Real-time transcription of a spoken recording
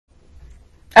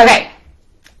Okay.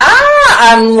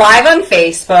 I'm live on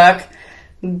Facebook,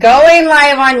 going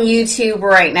live on YouTube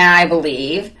right now, I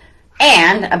believe,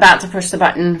 and about to push the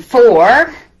button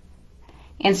for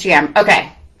Instagram.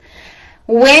 Okay.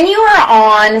 When you are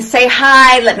on, say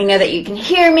hi, let me know that you can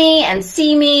hear me and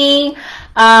see me.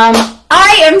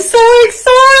 I am so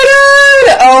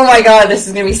excited! Oh my god, this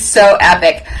is going to be so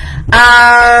epic.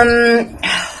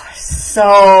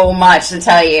 So much to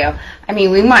tell you. I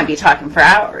mean, we might be talking for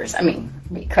hours. I mean,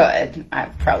 we could. I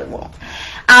probably won't.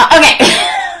 Okay.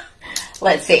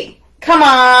 Let's see. Come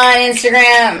on,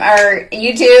 Instagram or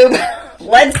YouTube.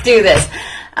 Let's do this.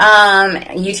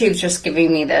 YouTube's just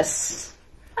giving me this.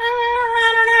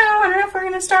 I don't know if we're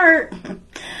going to start.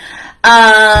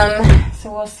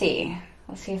 So we'll see.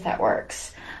 We'll see if that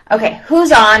works. Okay,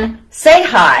 who's on? Say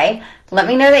hi. Let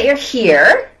me know that you're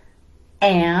here.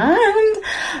 And,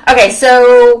 okay,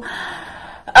 so, who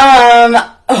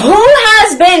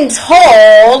has been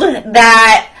told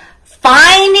that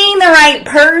finding the right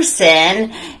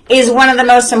person is one of the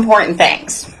most important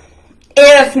things,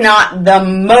 if not the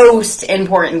most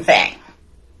important thing?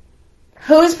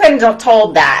 Who's been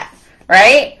told that,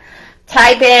 right?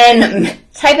 Type in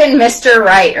Mr.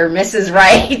 Right or Mrs.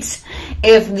 Right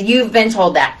if you've been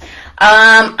told that.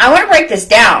 I want to break this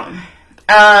down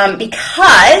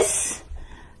because,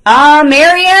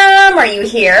 Miriam, are you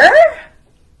here?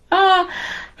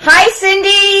 Hi,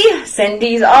 Cindy.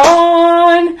 Cindy's on.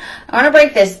 I want to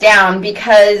break this down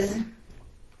because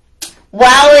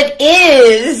while it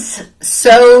is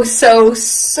so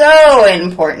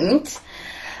important,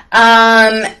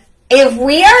 if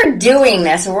we are doing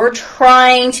this, we're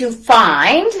trying to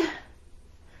find,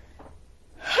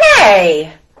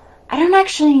 hey, I don't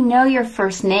actually know your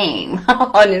first name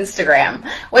on Instagram.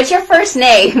 What's your first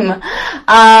name?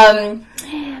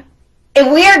 If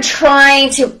we are trying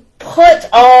to put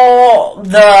all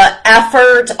the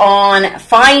effort on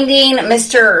finding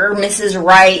Mr. or Mrs.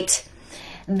 Right,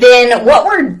 then what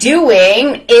we're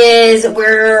doing is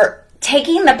we're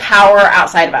taking the power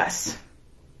outside of us,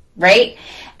 right?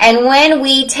 And when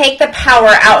we take the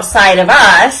power outside of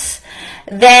us,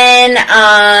 then,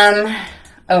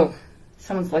 oh,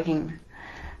 someone's looking.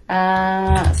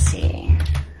 Let's see.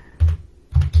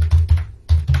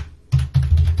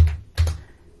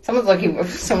 Someone's looking.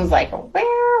 Someone's like,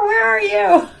 where are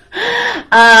you?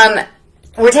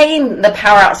 We're taking the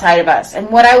power outside of us.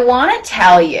 And what I want to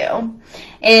tell you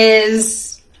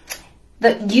is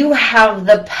that you have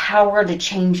the power to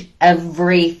change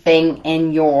everything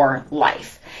in your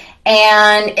life.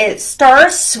 And it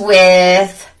starts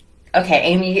with, okay,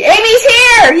 Amy's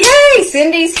here. Yay!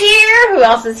 Cindy's here. Who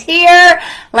else is here?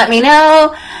 Let me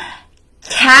know.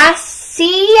 Cassie?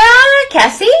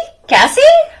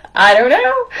 I don't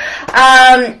know.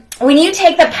 When you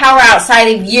take the power outside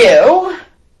of you,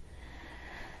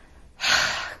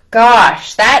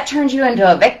 gosh, that turns you into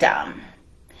a victim.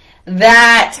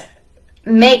 That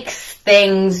makes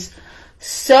things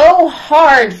so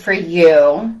hard for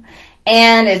you.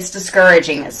 And it's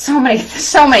discouraging. It's so many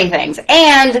things.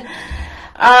 And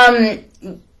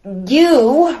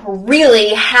you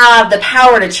really have the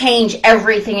power to change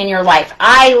everything in your life.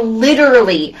 I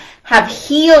literally have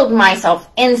healed myself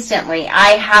instantly.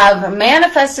 I have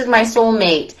manifested my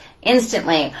soulmate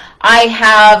instantly. I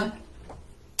have,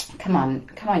 come on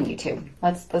YouTube.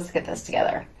 Let's get this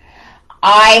together.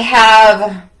 I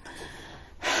have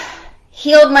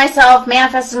healed myself,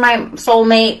 manifested my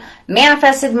soulmate,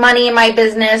 manifested money in my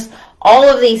business, all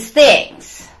of these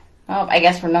things. Oh, I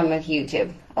guess we're done with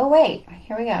YouTube. Oh, wait.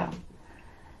 Here we go.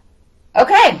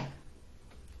 Okay.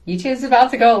 YouTube's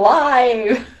about to go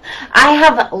live. I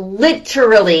have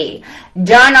literally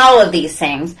done all of these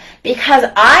things because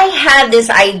I had this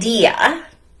idea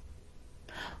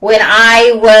when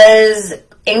I was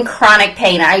in chronic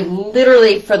pain. I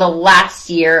literally, for the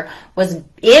last year, was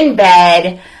in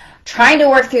bed trying to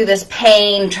work through this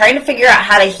pain, trying to figure out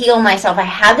how to heal myself. I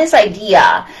had this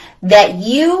idea that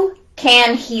you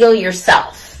can heal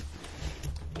yourself,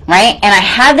 right? And I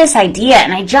had this idea,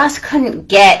 and I just couldn't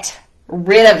get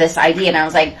rid of this idea. And I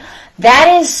was like,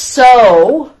 that is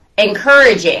so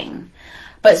encouraging,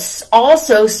 but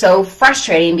also so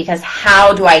frustrating because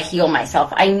how do I heal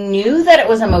myself? I knew that it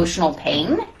was emotional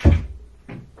pain.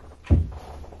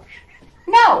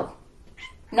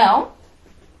 No.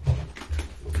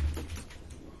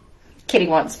 Kitty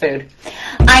wants food.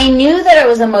 I knew that it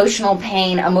was emotional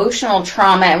pain, emotional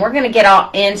trauma, and we're going to get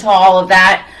into all of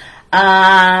that.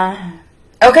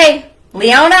 Okay,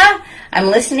 Leona, I'm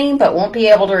listening but won't be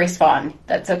able to respond.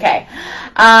 That's okay.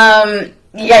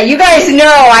 Yeah, you guys know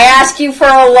I ask you for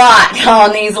a lot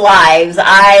on these lives.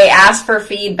 I ask for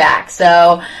feedback.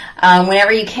 So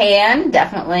Whenever you can,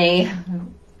 definitely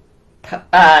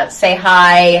say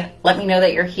hi. Let me know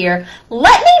that you're here.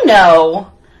 Let me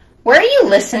know, where are you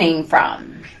listening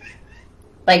from?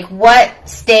 Like what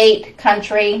state,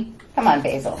 country? Come on,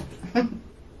 Basil.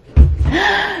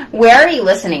 Where are you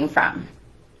listening from?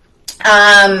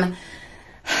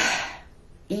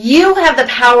 You have the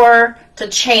power to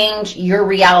change your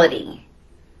reality.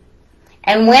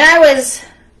 And when I was,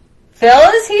 Phil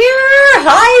is here.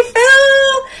 Hi,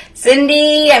 Phil.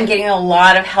 Cindy, I'm getting a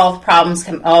lot of health problems.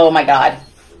 Oh, my God.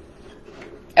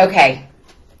 Okay.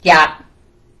 Yeah.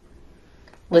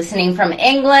 Listening from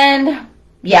England.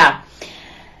 Yeah.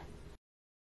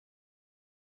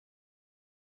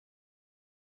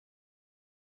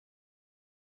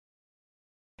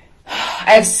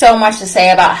 I have so much to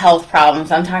say about health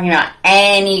problems. I'm talking about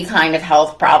any kind of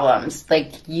health problems.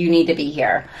 Like, you need to be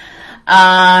here.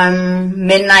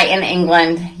 Midnight in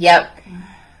England. Yep.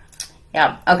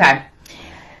 Okay.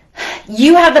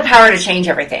 You have the power to change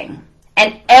everything.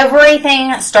 And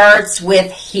everything starts with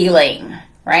healing,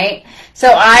 right? So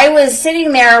I was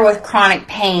sitting there with chronic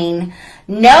pain,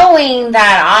 knowing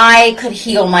that I could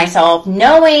heal myself,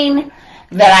 knowing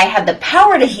that I had the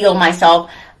power to heal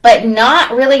myself, but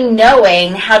not really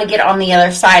knowing how to get on the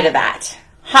other side of that.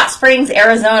 Hot Springs,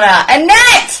 Arizona.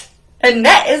 Annette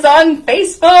is on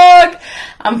Facebook.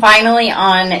 I'm finally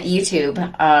on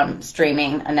YouTube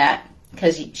streaming, Annette,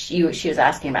 because she was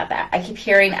asking about that. I keep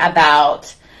hearing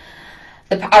about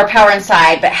our power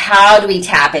inside, but how do we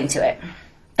tap into it?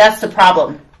 That's the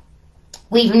problem.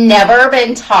 We've never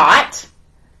been taught.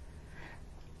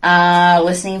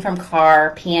 Listening from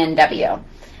car, PNW.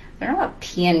 I don't know what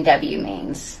PNW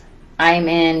means. I'm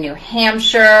in New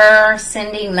Hampshire.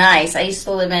 Cindy, nice. I used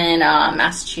to live in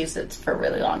Massachusetts for a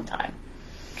really long time.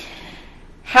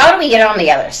 How do we get on the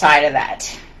other side of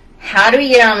that? How do we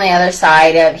get on the other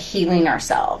side of healing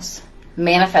ourselves?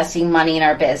 Manifesting money in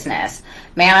our business.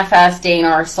 Manifesting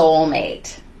our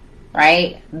soulmate.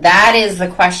 Right? That is the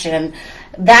question.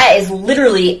 That is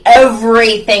literally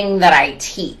everything that I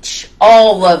teach.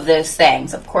 All of those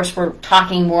things. Of course, we're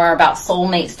talking more about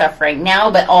soulmate stuff right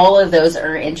now, but all of those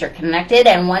are interconnected.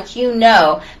 And once you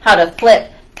know how to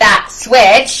flip that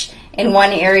switch in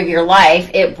one area of your life,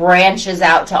 it branches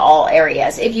out to all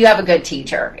areas. If you have a good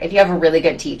teacher, if you have a really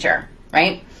good teacher,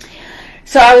 right?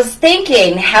 So I was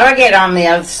thinking, how do I get on the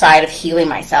other side of healing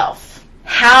myself?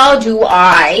 How do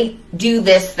I do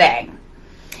this thing?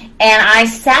 And I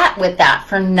sat with that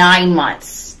for 9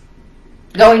 months.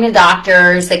 Going to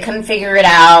doctors, they couldn't figure it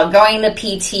out. Going to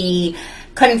PT,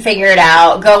 couldn't figure it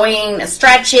out. Going,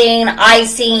 stretching,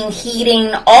 icing,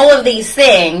 heating, all of these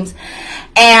things.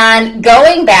 And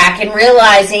going back and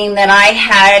realizing that I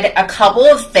had a couple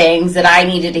of things that I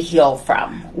needed to heal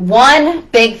from. One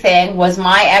big thing was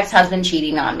my ex-husband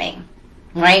cheating on me.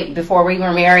 Right? Before we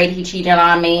were married, he cheated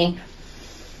on me.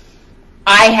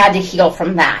 I had to heal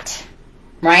from that.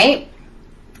 Right?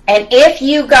 And if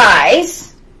you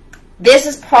guys, this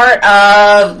is part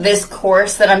of this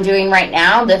course that I'm doing right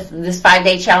now, this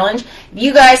 5-day challenge. If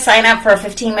you guys sign up for a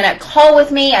 15-minute call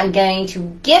with me, I'm going to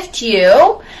gift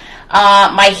you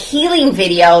my healing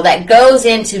video that goes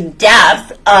into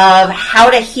depth of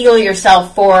how to heal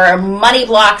yourself for money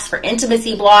blocks, for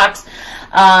intimacy blocks,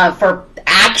 for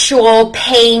actual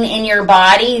pain in your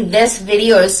body. This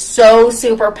video is so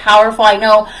super powerful. I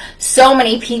know so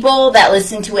many people that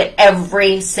listen to it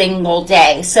every single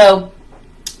day. So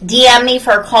DM me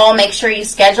for a call. Make sure you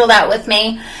schedule that with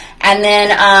me. And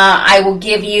then I will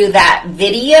give you that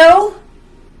video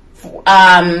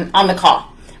on the call,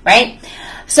 right?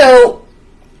 So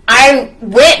I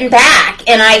went back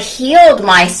and I healed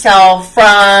myself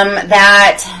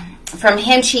from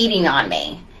him cheating on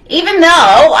me. Even though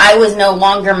I was no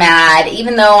longer mad,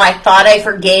 even though I thought I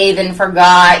forgave and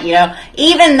forgot, you know,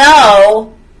 even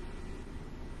though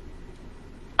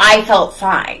I felt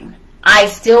fine, I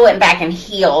still went back and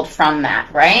healed from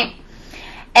that, right?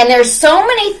 And there's so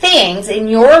many things in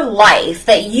your life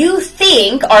that you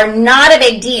think are not a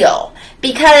big deal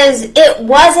because it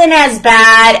wasn't as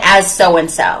bad as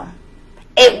so-and-so.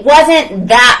 It wasn't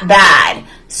that bad.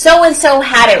 So-and-so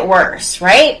had it worse,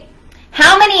 right?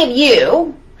 How many of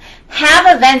you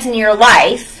have events in your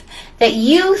life that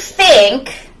you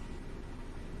think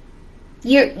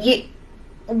you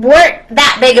weren't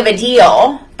that big of a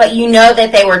deal, but you know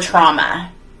that they were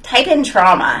trauma? Type in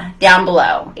trauma down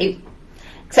below,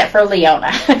 except for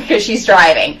Leona, because she's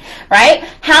driving, right?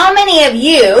 How many of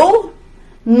you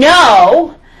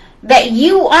know that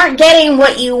you aren't getting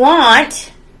what you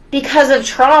want because of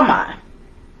trauma?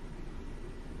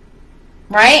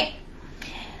 Right?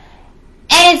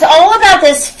 And it's all about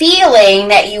this feeling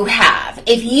that you have.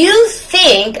 If you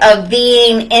think of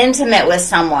being intimate with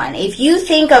someone, if you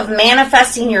think of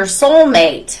manifesting your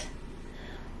soulmate,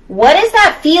 what is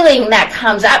that feeling that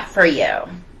comes up for you?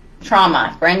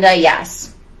 Trauma. Brenda,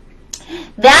 yes.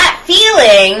 That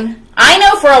feeling, I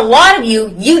know for a lot of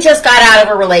you, you just got out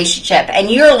of a relationship and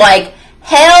you're like,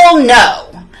 hell no.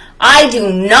 I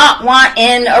do not want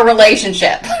in a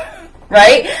relationship.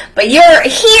 Right? But you're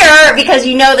here because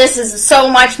you know this is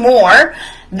so much more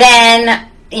than,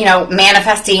 you know,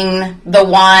 manifesting the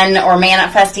one or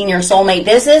manifesting your soulmate.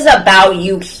 This is about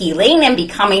you healing and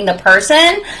becoming the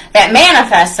person that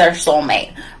manifests their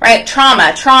soulmate. Right?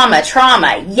 Trauma, trauma,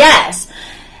 trauma. Yes.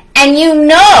 And you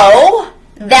know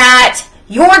that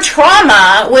your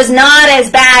trauma was not as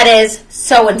bad as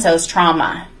so-and-so's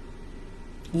trauma.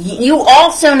 You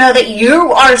also know that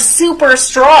you are super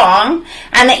strong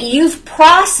and that you've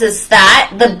processed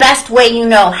that the best way you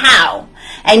know how.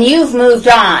 And you've moved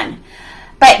on.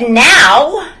 But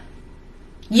now,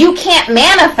 you can't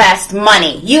manifest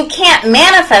money. You can't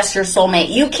manifest your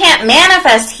soulmate. You can't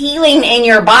manifest healing in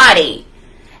your body.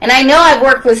 And I know I've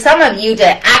worked with some of you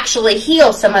to actually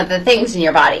heal some of the things in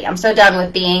your body. I'm so done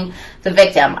with being the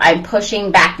victim. I'm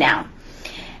pushing back now.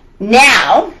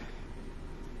 Now,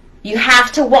 you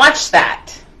have to watch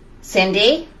that,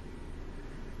 Cindy,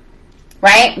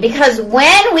 right? Because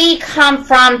when we come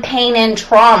from pain and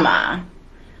trauma,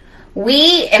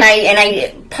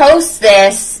 I post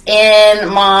this in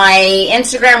my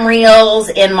Instagram reels,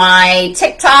 in my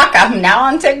TikTok. I'm now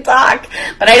on TikTok,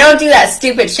 but I don't do that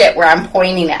stupid shit where I'm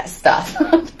pointing at stuff.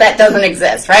 That doesn't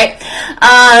exist, right?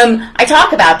 I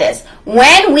talk about this.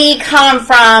 When we come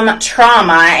from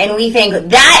trauma and we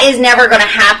think that is never going to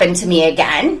happen to me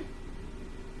again,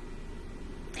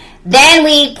 then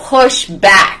we push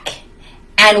back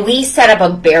and we set up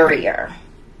a barrier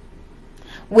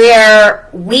where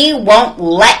we won't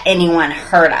let anyone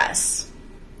hurt us,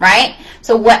 right?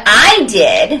 So what I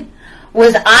did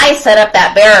was I set up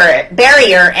that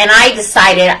barrier and I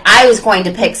decided I was going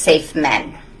to pick safe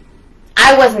men.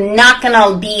 I was not going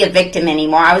to be a victim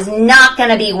anymore. I was not going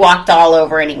to be walked all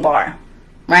over anymore,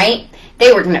 right?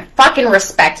 They were going to fucking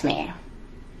respect me.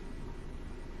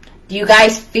 Do you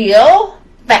guys feel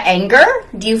the anger?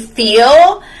 Do you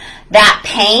feel that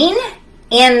pain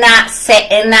in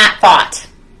that thought?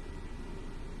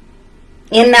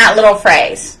 In that little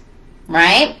phrase,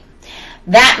 right?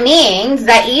 That means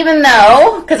that even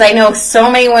though, because I know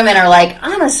so many women are like,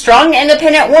 I'm a strong,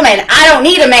 independent woman, I don't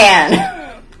need a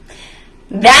man.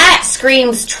 That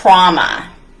screams trauma.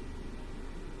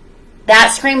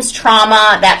 That screams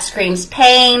trauma, that screams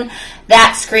pain,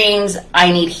 that screams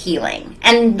I need healing.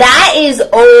 And that is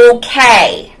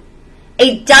okay.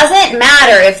 It doesn't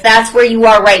matter if that's where you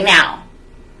are right now.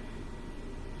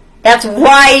 That's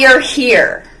why you're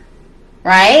here,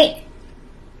 right?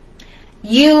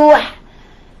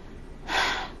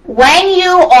 When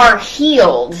you are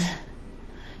healed,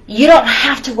 you don't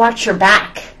have to watch your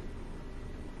back.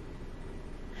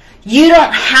 You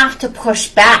don't have to push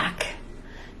back.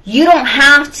 You don't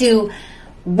have to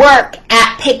work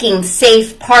at picking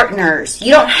safe partners.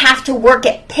 You don't have to work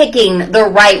at picking the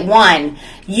right one.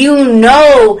 You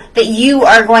know that you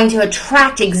are going to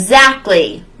attract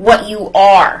exactly what you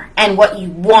are and what you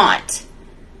want.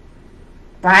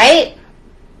 Right?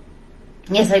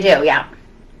 Yes, I do, yeah.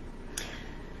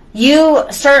 You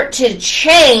start to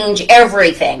change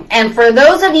everything. And for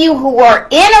those of you who are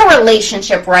in a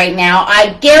relationship right now,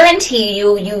 I guarantee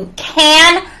you, you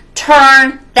can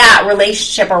turn that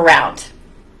relationship around.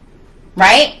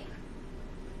 Right?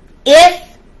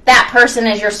 If that person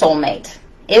is your soulmate.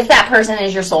 If that person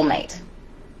is your soulmate.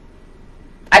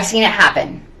 I've seen it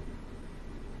happen.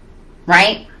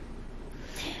 Right?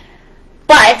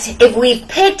 But if we've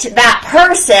picked that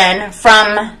person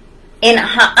from an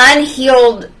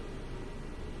unhealed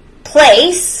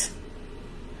place,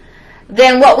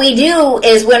 then what we do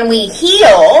is when we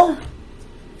heal,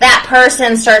 that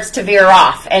person starts to veer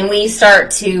off and we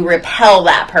start to repel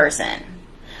that person.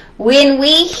 When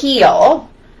we heal,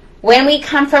 when we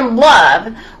come from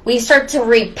love, we start to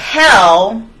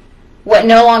repel what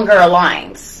no longer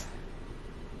aligns.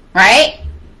 Right?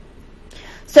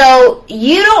 So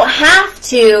you don't have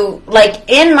to, like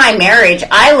in my marriage,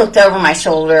 I looked over my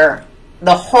shoulder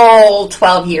the whole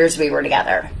 12 years we were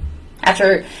together.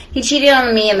 After he cheated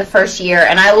on me in the first year,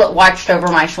 and I watched over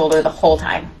my shoulder the whole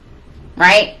time.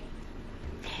 Right?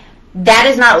 That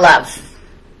is not love.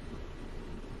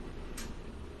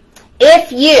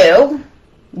 If you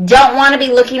don't want to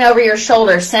be looking over your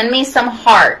shoulder, send me some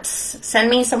hearts.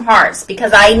 Send me some hearts,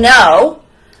 because I know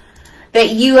that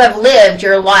you have lived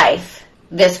your life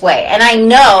this way. And I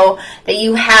know that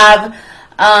you have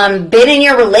been in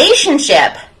your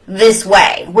relationship this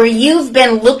way, where you've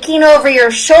been looking over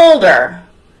your shoulder,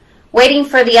 waiting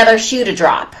for the other shoe to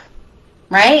drop,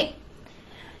 right?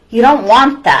 You don't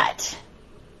want that.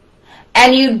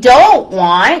 And you don't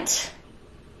want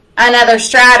another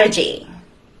strategy.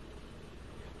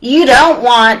 You don't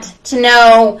want to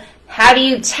know, how do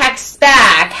you text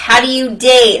back? How do you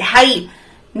date?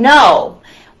 No.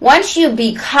 Once you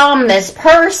become this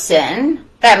person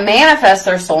that manifests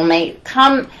their soulmate,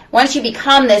 once you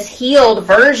become this healed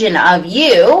version of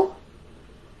you,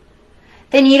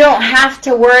 then you don't have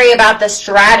to worry about the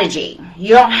strategy.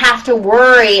 You don't have to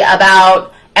worry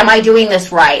about, am I doing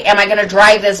this right? Am I going to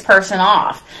drive this person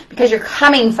off? Because you're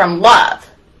coming from love.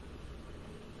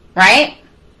 Right?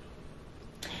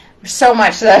 There's so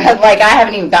much that, like, I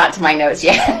haven't even got to my notes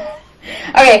yet.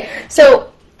 Okay,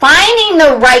 so finding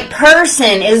the right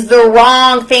person is the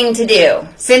wrong thing to do.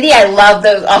 Cindy, I love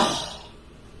those. Oh,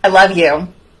 I love you.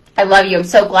 I love you. I'm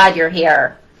so glad you're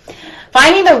here.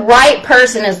 Finding the right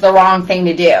person is the wrong thing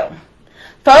to do.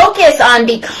 Focus on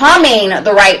becoming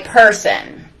the right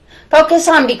person. Focus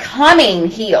on becoming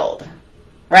healed.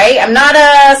 Right? I'm not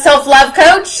a self-love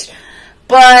coach,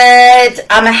 but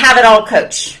I'm a have-it-all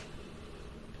coach.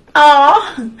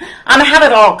 I'm a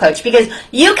have-it-all coach, because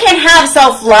you can have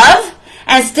self-love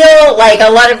and still, like,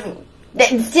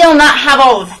 still not have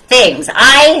all the things.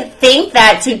 I think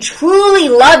that to truly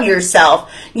love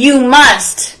yourself, you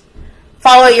must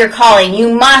follow your calling.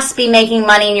 You must be making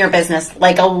money in your business,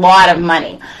 like a lot of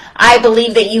money. I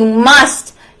believe that you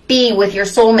must be with your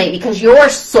soulmate, because your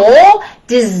soul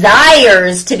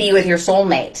desires to be with your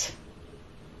soulmate.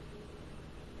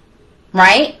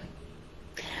 Right?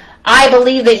 I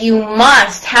believe that you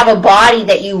must have a body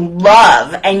that you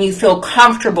love and you feel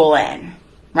comfortable in.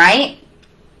 Right?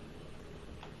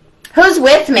 Who's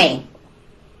with me?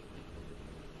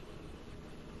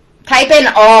 Type in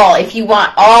all if you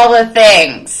want all the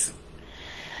things.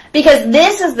 Because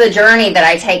this is the journey that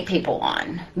I take people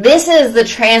on. This is the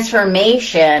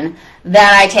transformation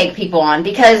that I take people on,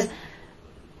 because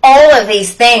all of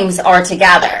these things are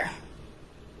together.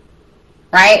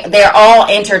 Right? They're all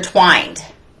intertwined.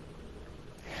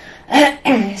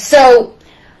 So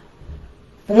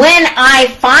when I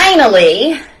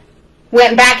finally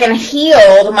went back and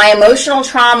healed my emotional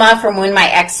trauma from when my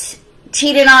ex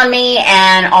cheated on me,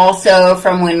 and also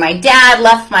from when my dad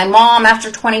left my mom after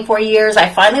 24 years, I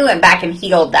finally went back and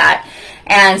healed that.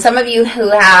 And some of you who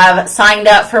have signed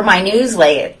up for my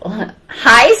newsletter,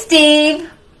 hi Steve,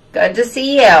 good to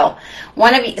see you.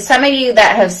 Some of you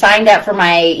that have signed up for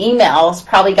my emails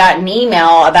probably got an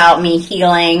email about me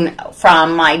healing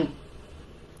from my,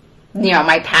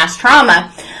 my past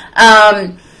trauma.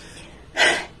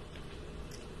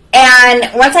 And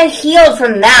once I healed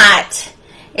from that,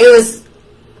 it was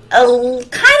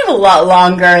kind of a lot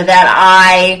longer that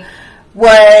I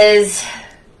was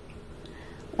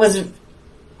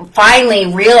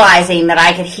finally realizing that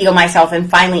I could heal myself, and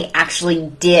finally actually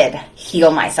did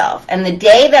heal myself. And the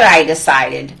day that I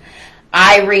decided,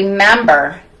 I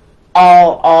remember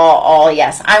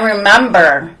yes, I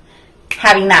remember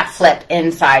having that flip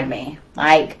inside me.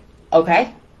 Like,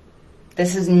 okay,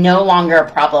 this is no longer a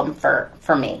problem for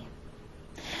me.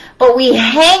 But we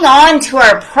hang on to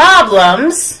our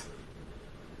problems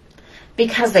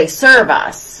because they serve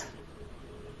us.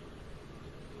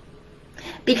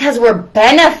 Because we're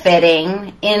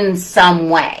benefiting in some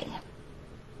way.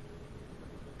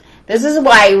 This is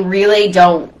why I really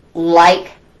don't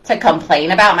like to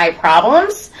complain about my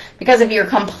problems. Because if you're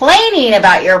complaining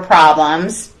about your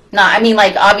problems,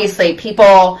 obviously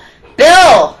people,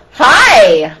 Bill,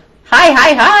 hi,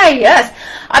 yes.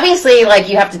 Obviously,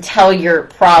 you have to tell your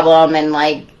problem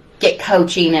and, get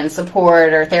coaching and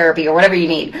support or therapy or whatever you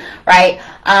need, right?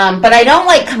 But I don't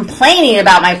like complaining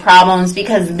about my problems,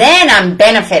 because then I'm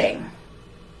benefiting.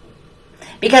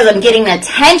 Because I'm getting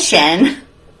attention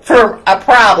for a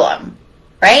problem,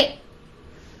 right?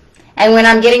 And when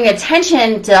I'm getting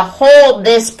attention to hold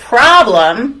this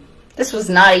problem, this was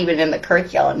not even in the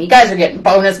curriculum. You guys are getting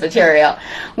bonus material.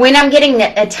 When I'm getting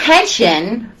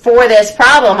attention for this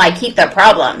problem, I keep the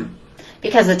problem.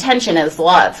 Because attention is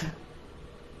love.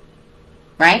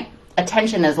 Right?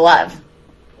 Attention is love.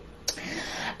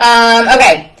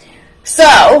 Okay.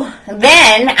 So,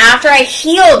 then, after I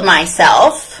healed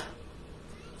myself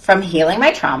from healing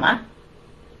my trauma,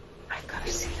 I've got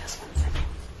to see this one second.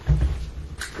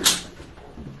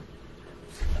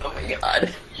 Oh my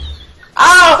God.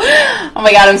 Oh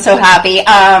my God, I'm so happy.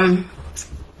 A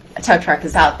tow truck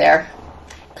is out there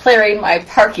clearing my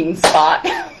parking spot.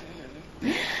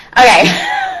 Okay.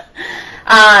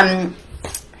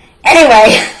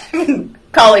 Anyway,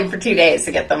 calling for 2 days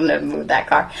to get them to move that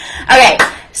car. Okay,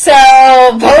 so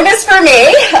bonus for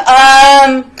me.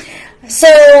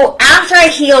 So after I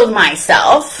healed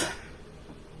myself,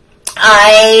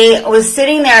 I was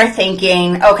sitting there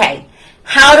thinking, okay,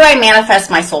 how do I manifest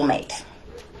my soulmate?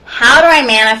 How do I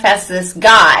manifest this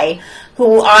guy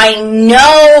who I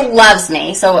know loves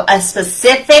me? So a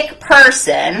specific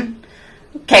person.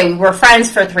 Okay, we were friends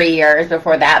for 3 years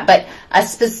before that, but a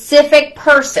specific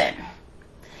person.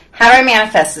 How do I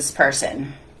manifest this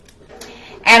person?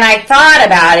 And I thought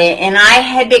about it, and I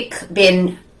had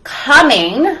been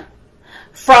coming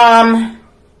from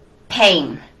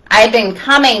pain. I had been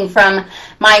coming from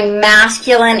my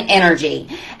masculine energy.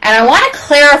 And I want to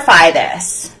clarify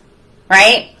this,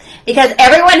 right? Because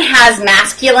everyone has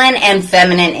masculine and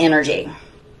feminine energy,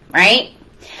 right?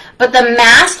 But the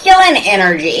masculine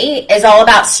energy is all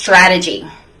about strategy,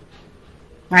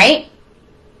 right?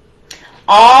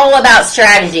 All about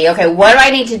strategy. Okay, what do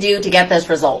I need to do to get this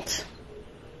result?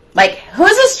 Like,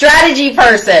 who's a strategy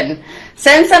person?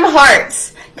 Send some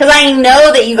hearts. Because I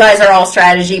know that you guys are all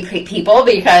strategy people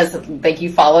because, like,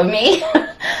 you follow me.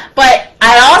 But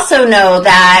I also know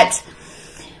that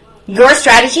your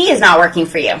strategy is not working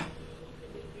for you.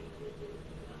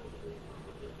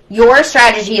 Your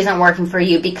strategy isn't working for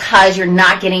you because you're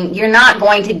not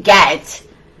going to get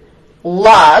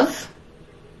love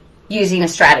using a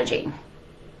strategy.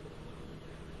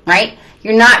 Right?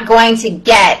 You're not going to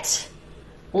get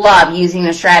love using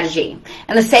a strategy.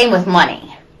 And the same with money.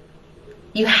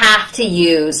 You have to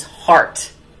use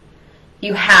heart.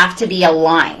 You have to be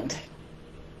aligned.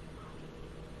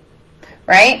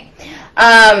 Right?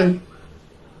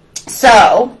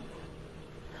 So,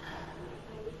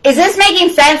 is this making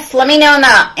sense? Let me know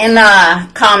in the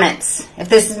comments if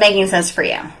this is making sense for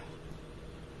you. Oh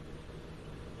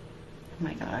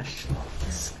my gosh,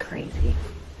 this is crazy.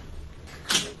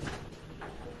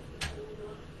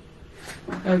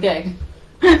 Okay.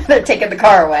 They're taking the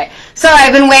car away. So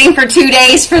I've been waiting for 2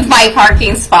 days for my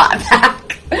parking spot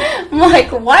back. I'm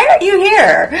like, why are you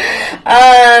here?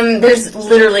 There's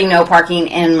literally no parking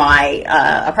in my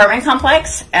apartment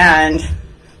complex, and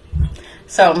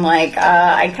so I'm like,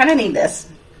 I kind of need this.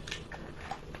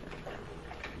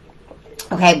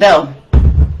 Okay, Bill.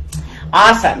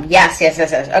 Awesome. Yes.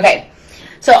 Okay.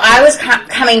 So I was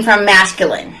coming from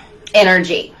masculine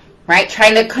energy, right?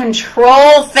 Trying to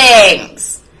control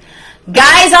things.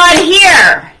 Guys on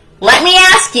here, let me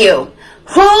ask you,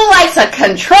 who likes a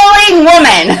controlling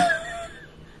woman?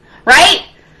 Right?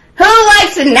 Who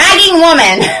likes a nagging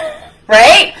woman?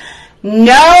 Right?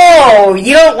 No,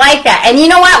 you don't like that. And you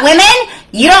know what, women?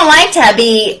 You don't like to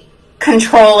be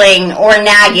controlling or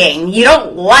nagging. You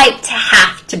don't like to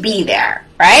have to be there,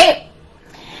 right?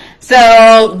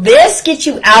 So this gets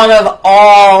you out of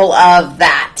all of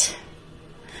that.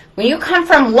 When you come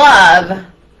from love,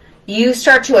 you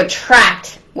start to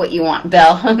attract what you want,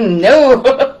 Bill.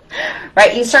 No.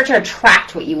 Right? You start to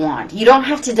attract what you want. You don't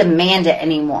have to demand it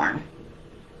anymore.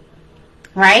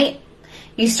 Right?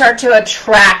 You start to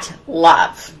attract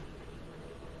love.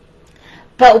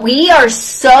 But we are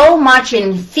so much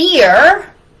in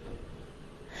fear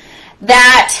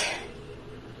that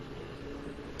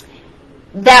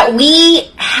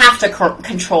we have to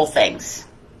control things.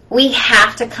 We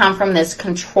have to come from this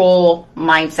control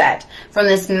mindset, from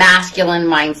this masculine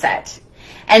mindset.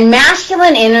 And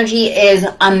masculine energy is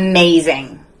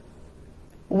amazing.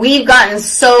 We've gotten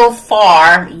so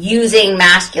far using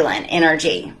masculine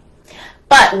energy.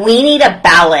 But we need a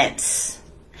balance.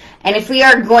 And if we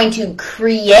are going to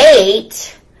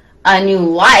create a new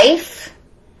life,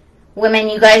 women,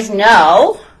 you guys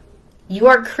know, you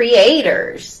are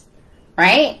creators,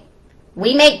 right?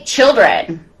 We make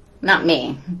children. Not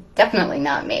me. Definitely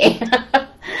not me.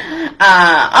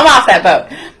 I'm off that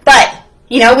boat. But,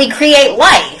 you know, we create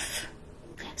life.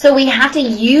 So we have to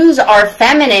use our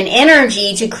feminine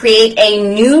energy to create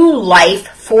a new life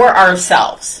for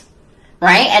ourselves.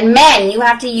 Right? And men, you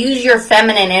have to use your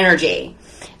feminine energy.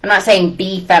 I'm not saying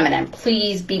be feminine.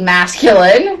 Please be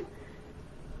masculine.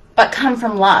 But come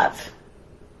from love.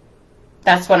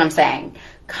 That's what I'm saying.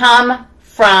 Come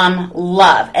from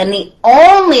love. And the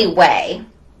only way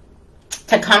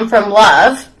to come from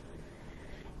love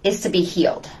is to be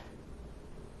healed.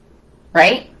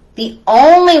 Right? The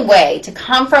only way to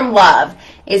come from love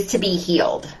is to be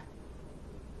healed.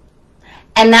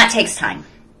 And that takes time.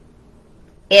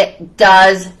 It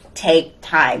does take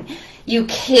time. You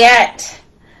can't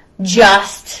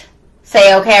just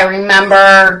say, okay, I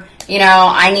remember, you know,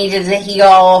 I needed to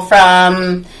heal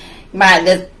from my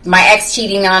ex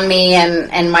cheating on me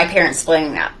and my parents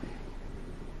splitting up.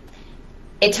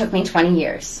 It took me 20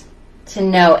 years to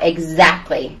know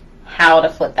exactly how to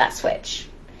flip that switch,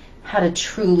 how to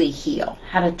truly heal,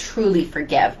 how to truly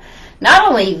forgive. Not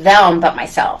only them, but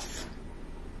myself.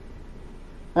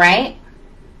 Right?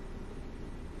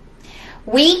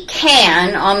 We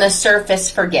can, on the surface,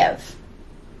 forgive.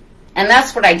 And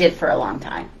that's what I did for a long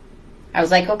time. I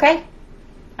was like, okay,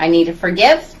 I need to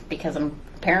forgive because I'm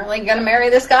apparently going to marry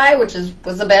this guy, which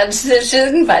was a bad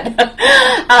decision, but,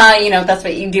 you know, that's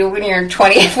what you do when you're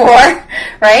 24,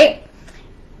 right?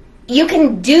 You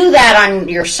can do that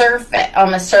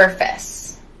on the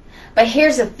surface. But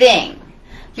here's the thing.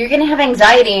 You're going to have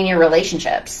anxiety in your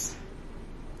relationships.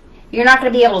 You're not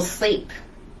going to be able to sleep.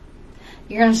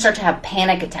 You're going to start to have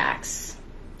panic attacks.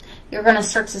 You're going to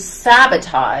start to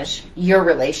sabotage your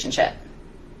relationship.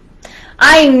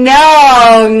 I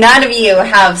know none of you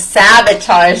have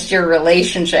sabotaged your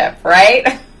relationship,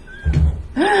 right?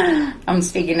 I'm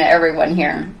speaking to everyone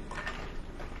here.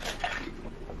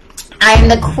 I'm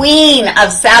the queen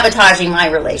of sabotaging my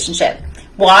relationship.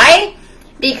 Why?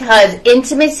 Because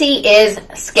intimacy is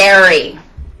scary.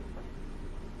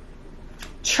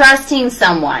 Trusting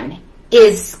someone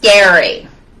is scary.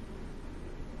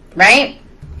 Right?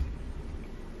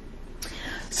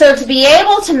 So to be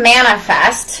able to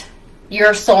manifest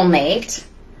your soulmate,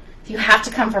 you have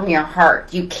to come from your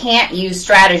heart. You can't use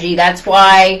strategy. That's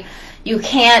why you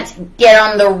can't get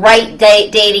on the right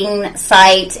dating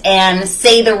site and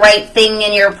say the right thing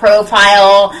in your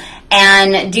profile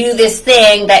and do this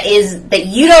thing that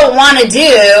you don't want to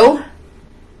do.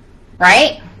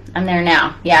 Right? I'm there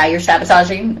now. Yeah, you're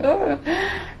sabotaging.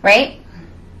 Right?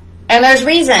 And there's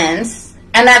reasons,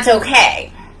 and that's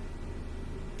okay.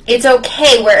 It's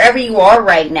okay wherever you are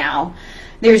right now.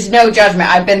 There's no judgment.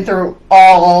 I've been through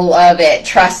all of it.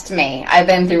 Trust me. I've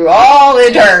been through all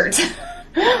the dirt.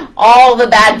 All the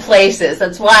bad places.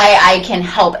 That's why I can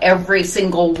help every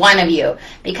single one of you.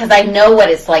 Because I know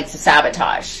what it's like to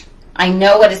sabotage. I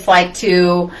know what it's like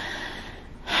to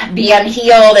be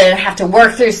unhealed and have to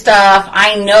work through stuff.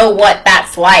 I know what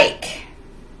that's like.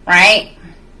 Right?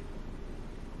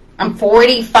 I'm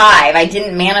 45. I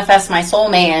didn't manifest my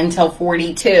soulmate until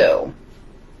 42.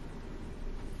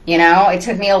 You know, it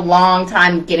took me a long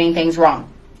time getting things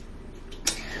wrong.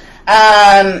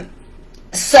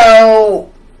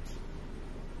 So,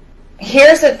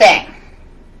 here's the thing.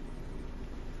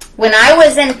 When I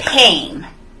was in pain,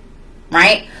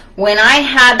 right? When I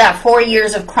had that 4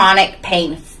 years of chronic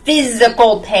pain,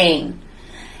 physical pain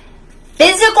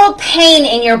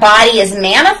in your body is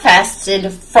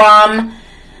manifested from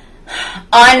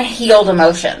unhealed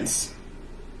emotions,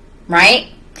 right?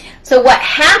 So what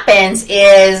happens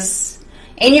is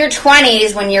in your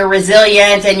 20s when you're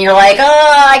resilient and you're like,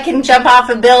 oh, I can jump off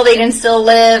a building and still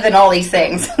live and all these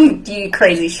things. You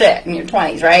crazy shit in your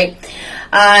 20s, right?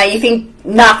 You think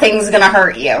nothing's going to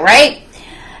hurt you, right?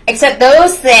 Except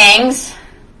those things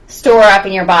store up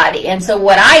in your body. And so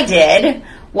what I did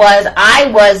was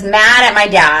I was mad at my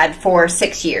dad for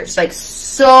 6 years. Like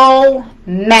so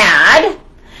mad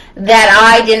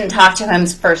that I didn't talk to him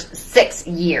for 6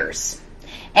 years.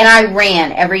 And I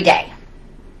ran every day.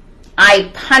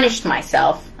 I punished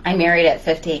myself. I married at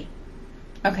 50.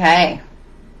 Okay.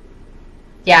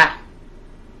 Yeah.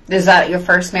 Is that your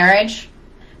first marriage?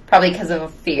 Probably because of a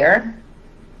fear.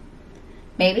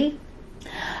 Maybe.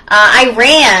 I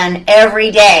ran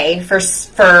every day for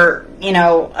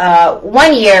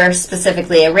 1 year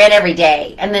specifically. I ran every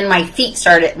day. And then my foot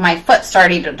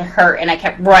started to hurt and I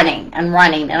kept running and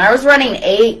running. And I was running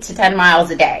 8 to 10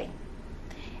 miles a day.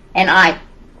 And I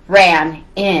ran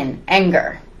in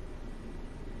anger.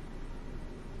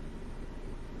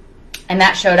 And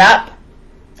that showed up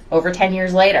over 10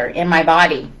 years later in my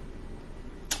body.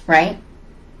 Right?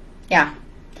 Yeah.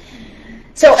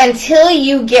 So until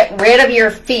you get rid of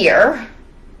your fear,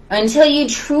 until you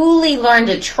truly learn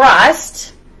to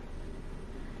trust,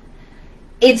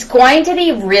 it's going to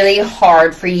be really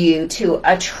hard for you to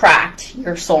attract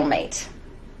your soulmate.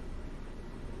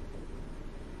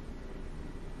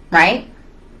 Right?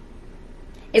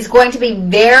 It's going to be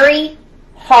very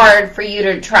hard for you to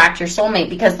attract your soulmate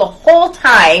because the whole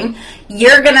time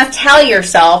you're going to tell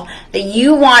yourself that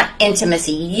you want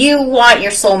intimacy, you want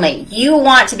your soulmate, you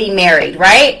want to be married,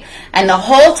 right? And the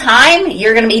whole time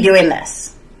you're going to be doing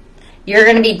this. You're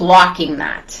going to be blocking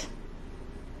that.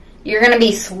 You're going to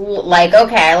be like,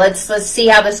 okay, let's see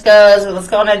how this goes. Let's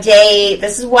go on a date.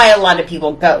 This is why a lot of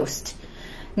people ghost.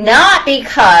 Not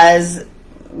because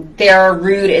they're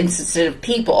rude, insensitive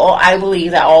people. I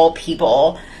believe that all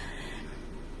people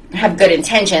have good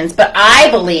intentions, but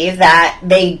I believe that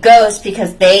they ghost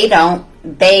because they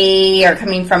are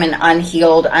coming from an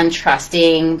unhealed,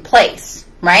 untrusting place,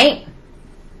 right?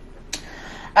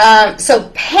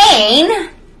 So pain,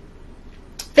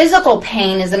 physical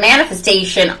pain, is a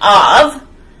manifestation of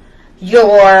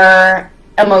your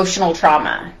emotional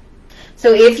trauma.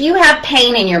 So if you have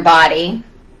pain in your body,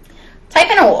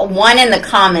 type in a 1 in the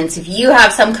comments if you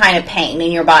have some kind of pain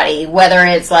in your body, whether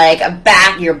it's like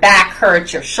your back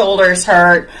hurts, your shoulders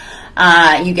hurt,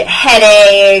 you get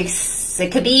headaches.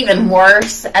 It could be even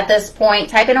worse at this point.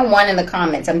 Type in a 1 in the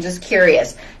comments. I'm just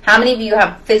curious. How many of you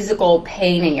have physical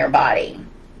pain in your body?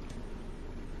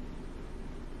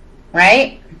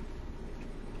 Right?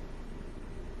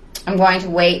 I'm going to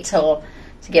wait to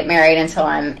get married until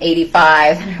I'm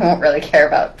 85. I won't really care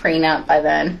about prenup by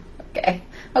then. Okay.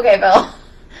 Okay, Bill.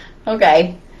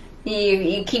 Okay.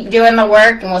 You keep doing the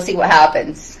work and we'll see what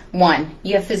happens. 1,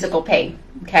 you have physical pain.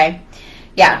 Okay?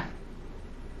 Yeah.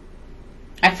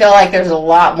 I feel like there's a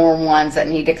lot more ones that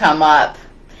need to come up.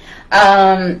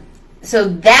 So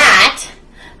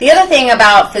the other thing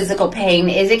about physical pain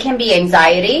is it can be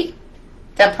anxiety,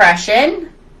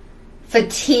 depression,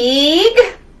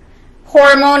 fatigue,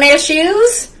 hormone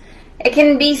issues. It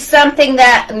can be something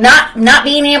that not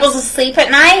being able to sleep at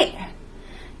night,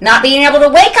 not being able to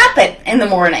wake up in the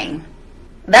morning.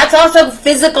 That's also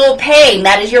physical pain.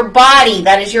 That is your body,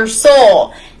 that is your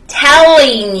soul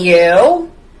telling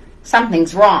you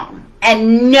something's wrong.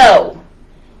 And no,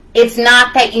 it's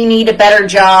not that you need a better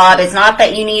job. It's not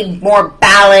that you need more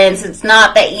balance. It's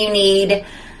not that you need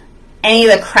any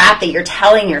of the crap that you're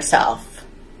telling yourself.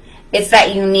 It's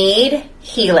that you need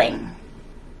healing.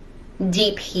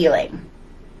 Deep healing.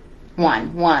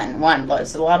 One.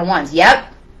 There's a lot of ones.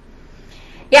 Yep.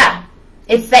 Yeah.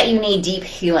 It's that you need deep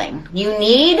healing. You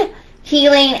need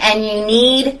healing and you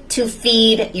need to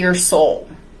feed your soul.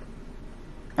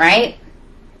 Right?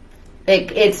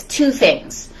 It's 2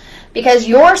 things. Because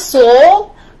your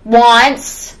soul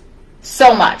wants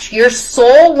so much. Your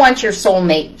soul wants your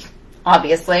soulmate,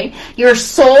 obviously. Your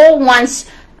soul wants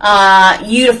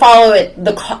you to follow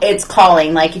its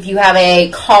calling. Like if you have a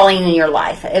calling in your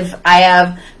life. If I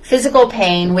have physical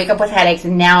pain, wake up with headaches,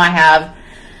 and now I have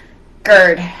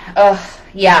GERD. Oh,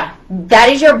 yeah. That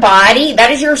is your body.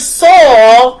 That is your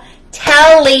soul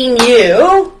telling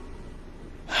you,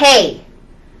 hey,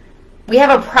 we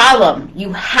have a problem.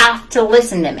 You have to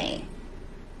listen to me.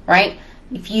 Right?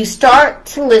 If you start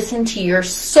to listen to your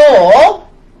soul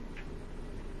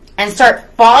and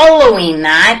start following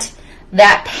that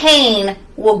pain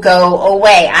will go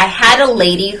away. I had a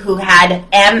lady who had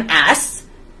MS,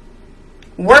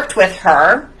 worked with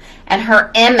her, and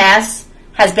her MS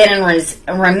has been in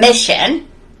remission,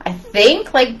 I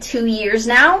think, like 2 years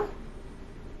now.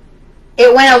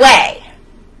 It went away.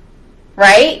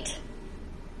 Right?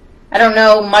 I don't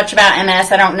know much about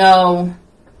MS. I don't know,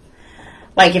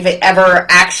 like, if it ever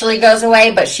actually goes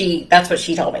away, but that's what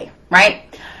she told me, right?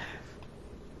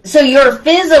 So your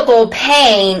physical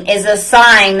pain is a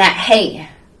sign that, hey,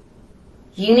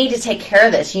 you need to take care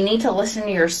of this. You need to listen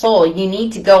to your soul. You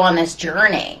need to go on this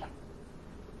journey.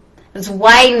 That's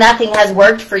why nothing has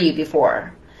worked for you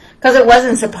before. Because it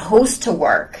wasn't supposed to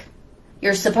work.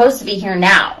 You're supposed to be here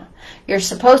now. You're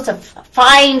supposed to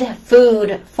find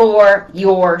food for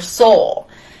your soul.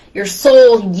 Your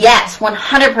soul, yes,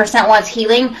 100% wants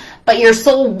healing, but your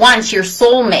soul wants your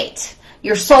soulmate.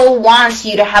 Your soul wants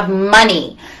you to have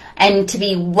money and to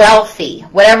be wealthy,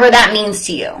 whatever that means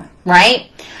to you, right?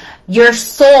 Your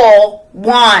soul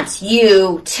wants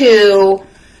you to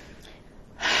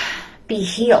be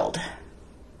healed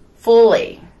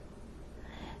fully.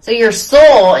 So your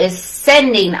soul is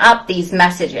sending up these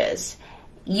messages.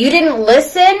 You didn't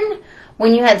listen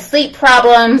when you had sleep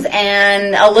problems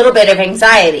and a little bit of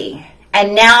anxiety.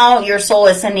 And now your soul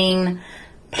is sending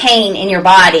pain in your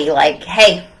body like,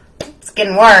 hey, it's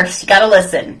getting worse. You gotta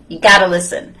listen. You gotta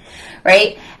listen.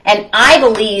 Right? And I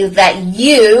believe that if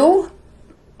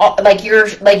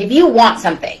you want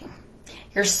something,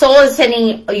 your soul is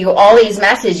sending you all these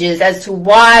messages as to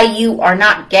why you are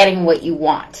not getting what you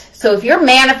want. So if you're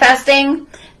manifesting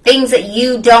things that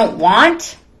you don't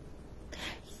want,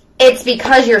 it's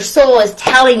because your soul is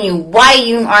telling you why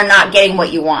you are not getting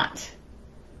what you want.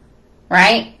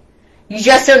 Right? You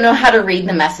just don't know how to read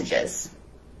the messages.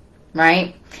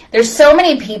 Right? There's so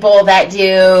many people that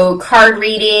do card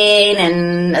reading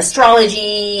and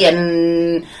astrology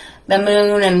and the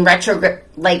moon and retrograde.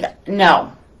 Like,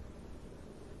 no.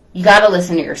 You got to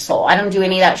listen to your soul. I don't do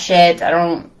any of that shit.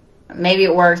 Maybe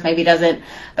it works, maybe it doesn't.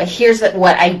 But here's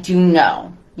what I do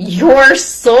know. Your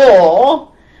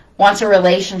soul wants a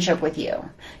relationship with you.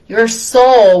 Your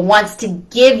soul wants to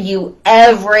give you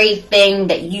everything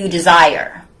that you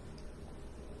desire.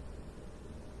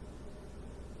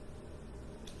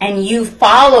 and you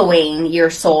following your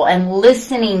soul and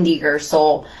listening to your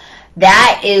soul,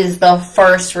 that is the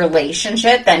first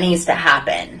relationship that needs to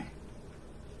happen.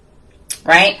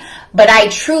 Right? But I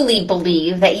truly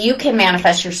believe that you can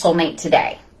manifest your soulmate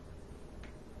today.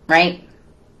 Right?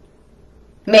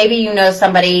 Maybe you know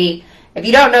somebody. If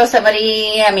you don't know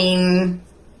somebody, I mean,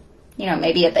 you know,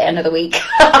 maybe at the end of the week.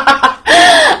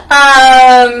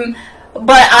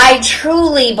 But I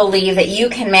truly believe that you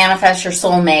can manifest your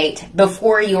soulmate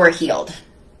before you are healed.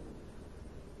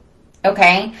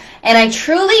 Okay? And I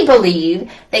truly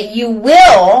believe that you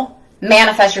will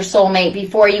manifest your soulmate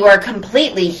before you are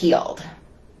completely healed.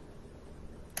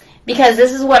 Because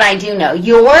this is what I do know.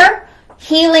 Your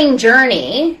healing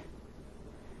journey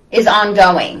is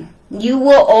ongoing. You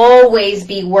will always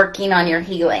be working on your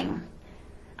healing.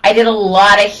 I did a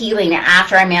lot of healing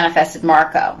after I manifested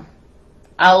Marco.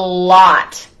 A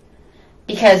lot.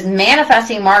 Because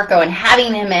manifesting Marco and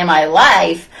having him in my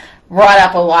life brought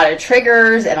up a lot of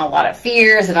triggers and a lot of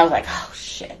fears. And I was like, oh,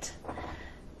 shit.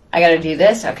 I got to do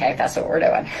this? Okay, that's what we're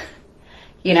doing.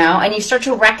 You know, and you start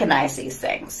to recognize these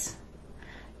things.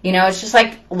 You know, it's just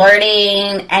like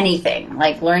learning anything.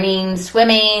 Like learning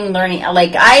swimming,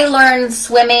 like I learned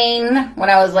swimming when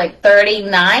I was like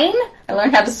 39. I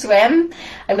learned how to swim.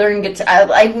 I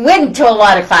went to a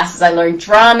lot of classes. I learned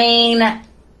drumming,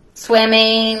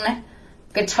 swimming,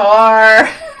 guitar,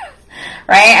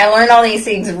 right? I learned all these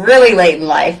things really late in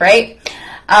life, right?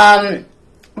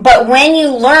 But when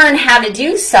you learn how to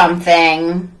do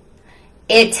something,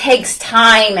 it takes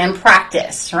time and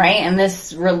practice, right? And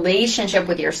this relationship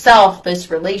with yourself, this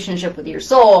relationship with your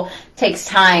soul takes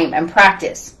time and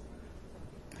practice.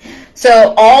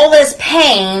 So all this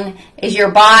pain is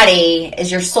your body, is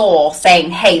your soul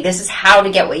saying, hey, this is how to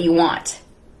get what you want.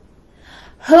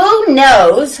 Who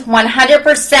knows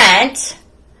 100%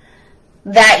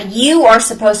 that you are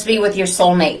supposed to be with your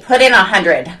soulmate? Put in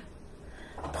 100.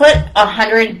 Put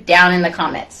 100 down in the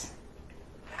comments.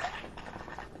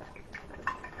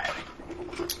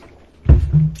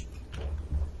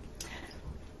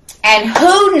 And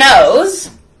who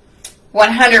knows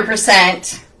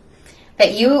 100%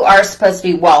 that you are supposed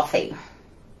to be wealthy?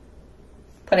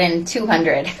 Put in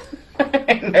 200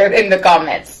 in the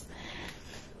comments.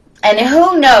 And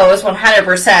who knows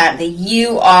 100% that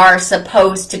you are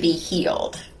supposed to be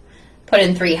healed? Put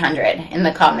in 300 in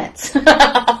the comments. I'm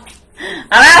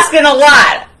asking a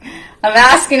lot. I'm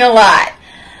asking a lot.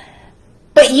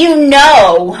 But you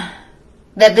know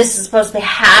that this is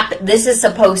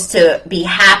supposed to be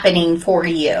happening for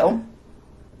you.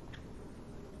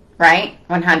 Right?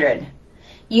 100.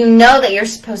 You know that you're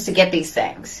supposed to get these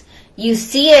things. You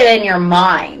see it in your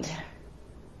mind.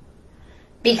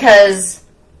 Because,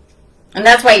 and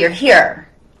that's why you're here.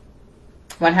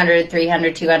 100,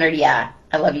 300, 200, yeah.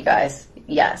 I love you guys.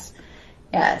 Yes.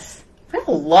 Yes. We have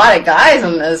a lot of guys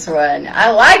on this one.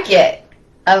 I like it.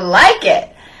 I like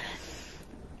it.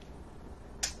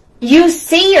 You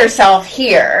see yourself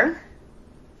here,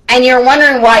 and you're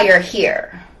wondering why you're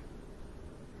here.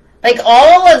 Like,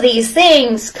 all of these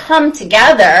things come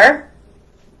together,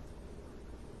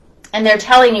 and they're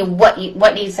telling you what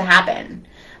needs to happen.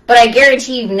 But I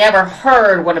guarantee you've never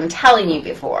heard what I'm telling you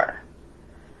before.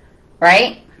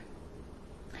 Right?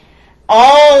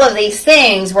 All of these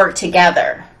things work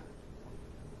together.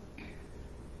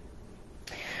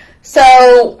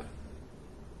 So,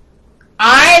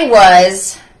 I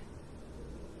was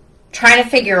trying to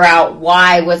figure out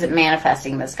why I wasn't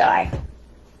manifesting this guy.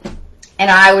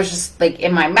 And I was just like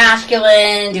in my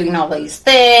masculine, doing all these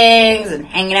things and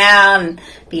hanging out and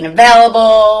being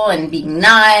available and being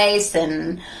nice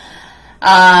and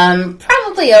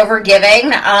probably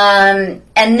overgiving.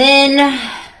 And then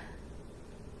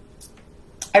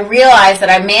I realized that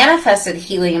I manifested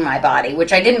healing in my body,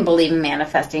 which I didn't believe in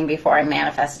manifesting before I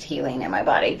manifested healing in my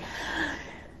body.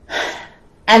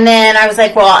 And then I was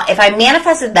like, well, if I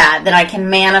manifested that, then I can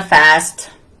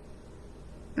manifest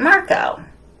Marco.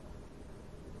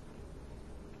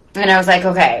 And I was like,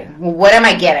 okay, well, what am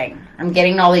I getting? I'm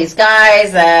getting all these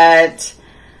guys that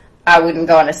I wouldn't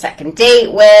go on a second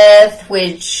date with,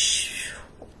 which,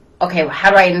 okay, well,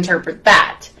 how do I interpret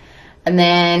that? And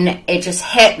then it just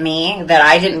hit me that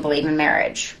I didn't believe in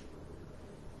marriage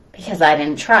because I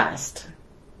didn't trust.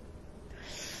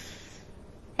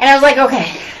 And I was like,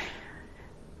 okay,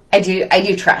 I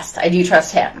do trust. I do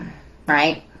trust him,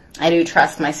 right? I do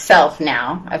trust myself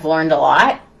now. I've learned a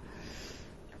lot.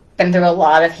 Been through a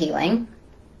lot of healing.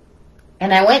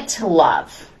 And I went to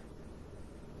love.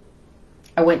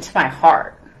 I went to my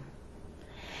heart.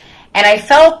 And I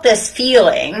felt this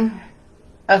feeling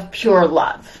of pure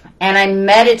love. And I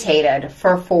meditated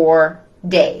for 4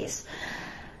 days.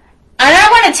 I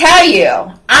want to tell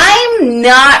you, I'm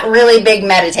not really big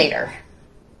meditator.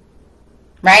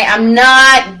 Right? I'm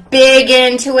not big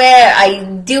into it. I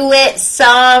do it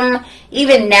some.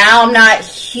 Even now, I'm not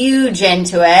huge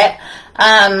into it.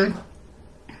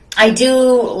 I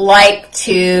do like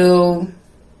to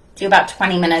do about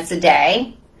 20 minutes a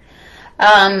day.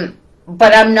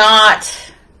 But I'm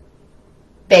not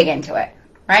big into it,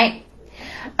 right?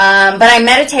 But I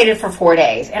meditated for 4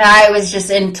 days, and I was just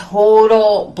in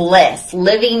total bliss,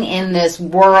 living in this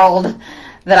world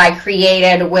that I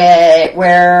created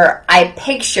where I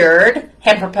pictured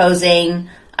him proposing,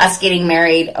 us getting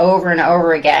married over and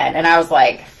over again. And I was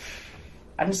like,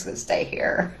 I'm just going to stay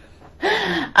here.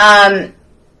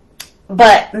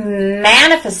 But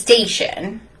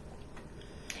manifestation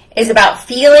is about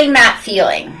feeling that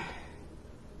feeling.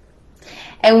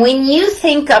 And when you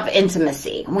think of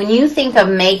intimacy, when you think of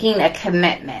making a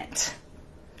commitment,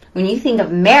 when you think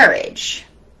of marriage,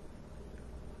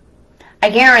 I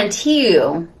guarantee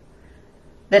you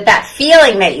that that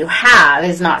feeling that you have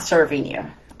is not serving you.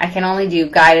 I can only do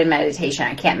guided meditation.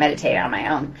 I can't meditate on my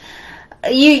own.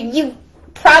 You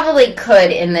probably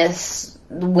could in this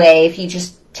way if you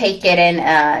just take it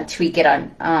and tweak it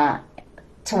on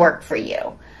to work for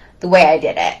you the way I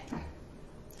did it.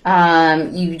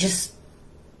 You just,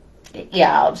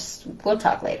 yeah, we'll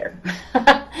talk later.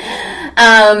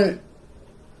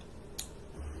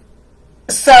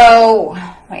 So,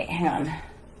 wait, hang on.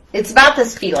 It's about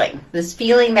this feeling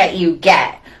that you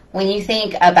get when you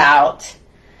think about,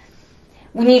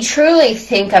 when you truly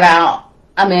think about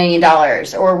 $1 million,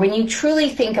 or when you truly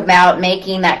think about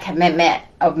making that commitment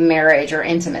of marriage or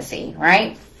intimacy,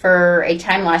 right? For a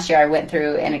time last year, I went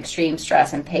through an extreme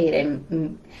stress and paid a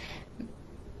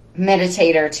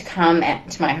meditator to come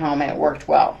to my home, and it worked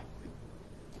well.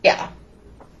 Yeah.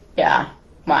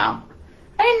 Wow.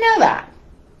 I didn't know that.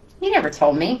 You never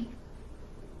told me.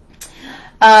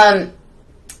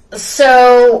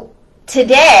 So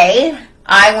today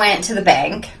I went to the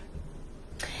bank.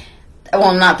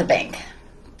 Well, not the bank,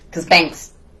 because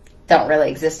banks don't really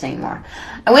exist anymore.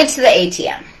 I went to the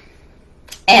ATM,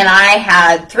 and I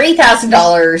had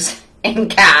 $3,000 in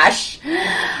cash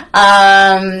that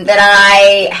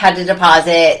I had to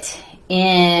deposit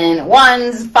in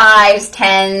ones, fives,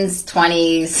 tens,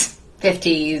 20s,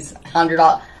 50s,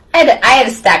 $100. I had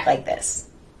a stack like this.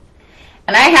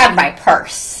 And I had my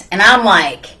purse. And I'm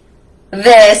like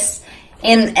this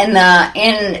in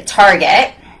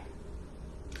Target.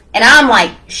 And I'm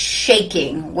like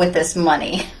shaking with this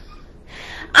money.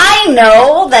 I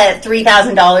know that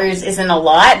 $3,000 isn't a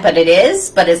lot, but it is,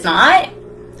 but it's not.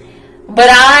 But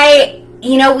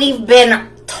we've been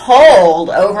told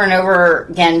over and over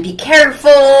again, be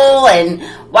careful and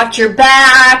watch your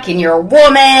back and you're a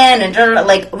woman, and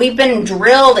like we've been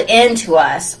drilled into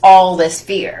us all this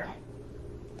fear.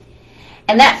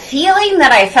 And that feeling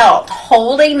that I felt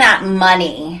holding that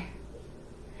money,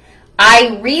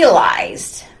 I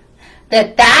realized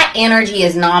that energy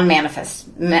is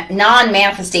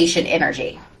non-manifestation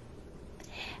energy.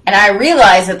 And I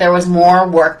realized that there was more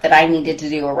work that I needed to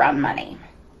do around money.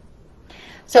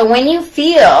 So when you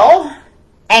feel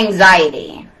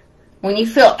anxiety, when you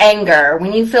feel anger,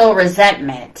 when you feel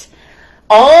resentment,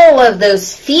 all of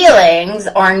those feelings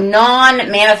are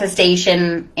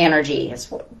non-manifestation energy, is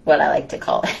what I like to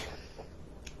call it.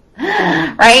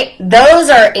 Right? Those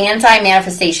are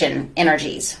anti-manifestation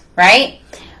energies, right?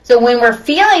 So when we're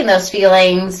feeling those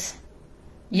feelings,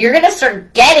 you're going to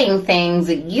start getting things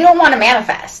that you don't want to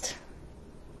manifest.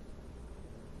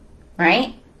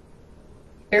 Right?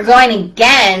 You're going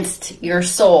against your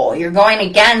soul. You're going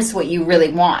against what you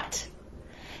really want.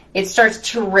 It starts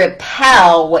to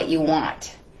repel what you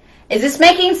want. Is this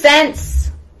making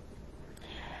sense?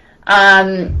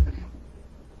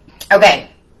 Okay.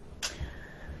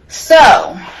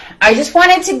 So, I just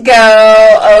wanted to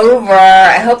go over,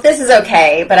 I hope this is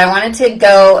okay, but I wanted to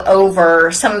go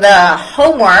over some of the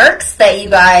homeworks that you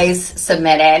guys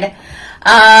submitted.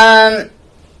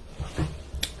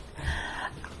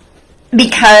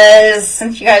 Because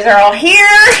since you guys are all here,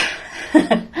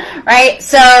 right?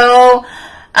 So,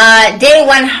 day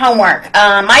one homework.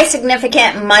 My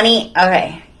significant money.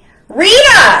 Okay.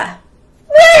 Rita!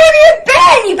 Where have you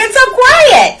been? You've been so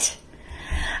quiet.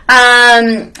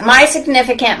 My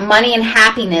significant money and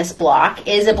happiness block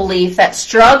is a belief that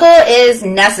struggle is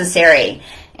necessary.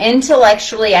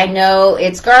 Intellectually, I know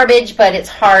it's garbage, but it's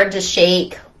hard to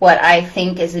shake what I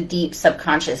think is a deep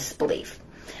subconscious belief.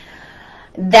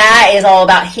 That is all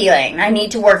about healing. I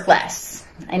need to work less.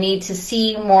 I need to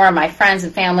see more of my friends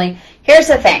and family. Here's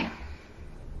the thing.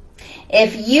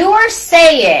 If you are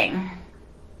saying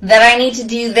that I need to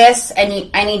do this and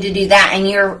I need to do that, and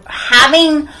you're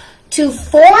having to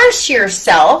force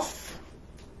yourself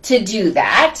to do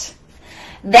that,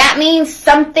 that means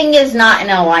something is not in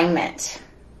alignment.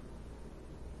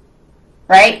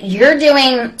 Right? You're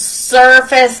doing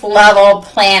surface level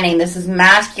planning. This is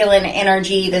masculine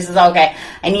energy. This is okay.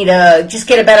 I need to just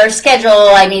get a better schedule.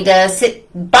 I need to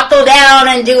buckle down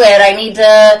and do it. I need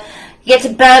to get to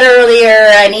bed earlier.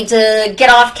 I need to get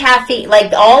off caffeine.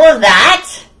 Like all of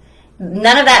that,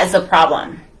 none of that is a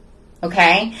problem.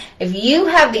 Okay? If you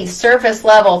have these surface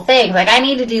level things, like I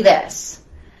need to do this.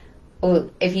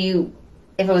 If it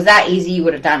was that easy, you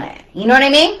would have done it. You know what I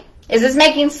mean? Is this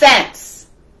making sense?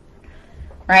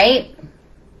 Right?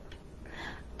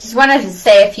 Just wanted to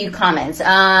say a few comments.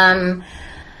 Problem,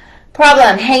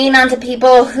 hanging on to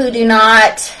people who do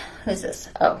not, who's this?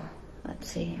 Oh, let's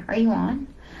see. Are you on?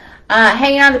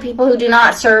 Hanging on to people who do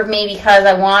not serve me because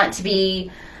I want to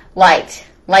be liked.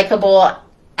 Likeable,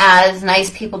 as nice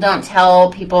people don't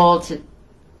tell people to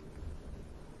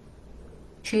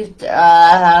choose,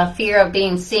 fear of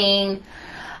being seen.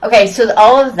 Okay, so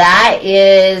all of that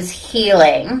is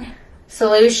healing.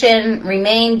 Solution,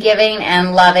 remain giving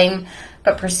and loving,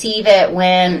 but perceive it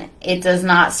when it does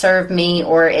not serve me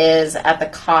or is at the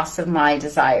cost of my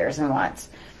desires and wants.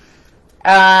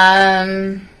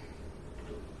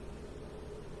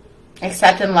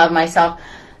 Accept and love myself.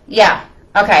 Yeah,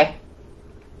 okay.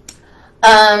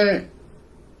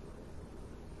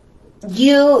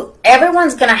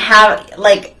 Everyone's gonna have,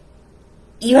 like,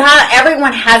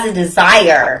 everyone has a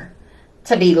desire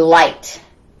to be liked,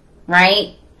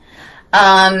 right?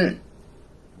 But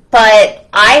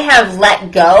I have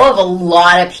let go of a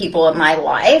lot of people in my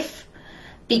life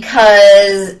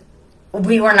because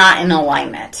we were not in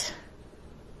alignment,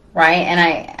 right?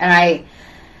 And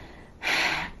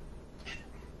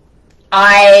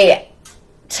I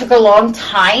took a long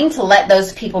time to let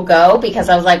those people go because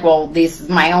I was like, well, this is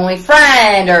my only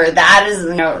friend, or that is,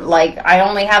 like I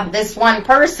only have this one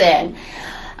person.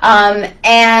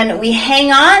 And we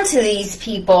hang on to these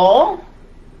people,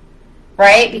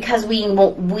 right? Because we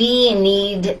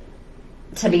need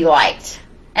to be liked.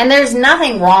 And there's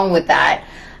nothing wrong with that.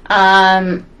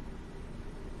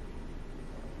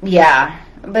 Yeah.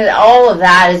 But all of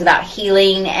that is about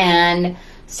healing, and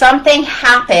something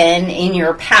happened in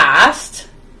your past.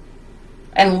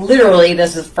 And literally,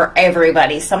 this is for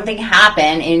everybody. Something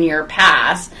happened in your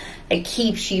past that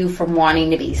keeps you from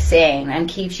wanting to be seen and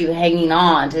keeps you hanging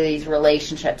on to these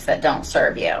relationships that don't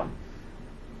serve you.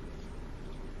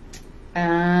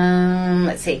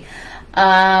 Let's see.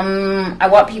 I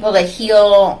want people to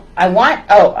heal. I want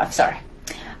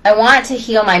to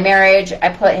heal my marriage. I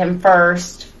put him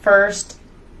first,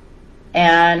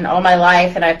 and all my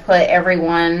life, and I put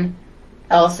everyone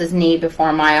else's need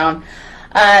before my own.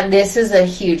 This is a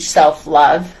huge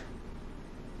self-love.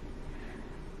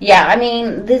 Yeah, I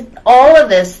mean, all of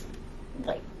this,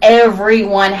 like,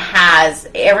 everyone has,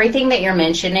 everything that you're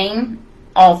mentioning,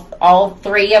 all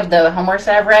three of the homeworks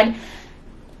that I've read,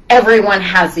 everyone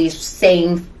has these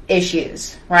same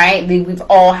issues, right? We've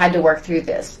all had to work through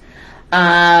this.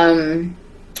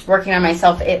 Working on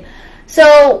myself.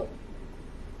 So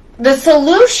the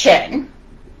solution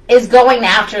is going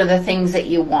after the things that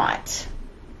you want,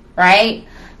 right?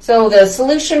 So the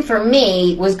solution for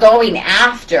me was going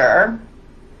after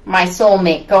my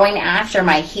soulmate, going after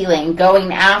my healing,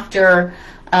 going after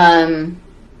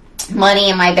money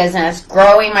in my business,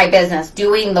 growing my business,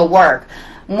 doing the work.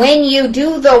 When you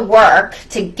do the work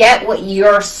to get what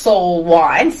your soul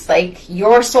wants, like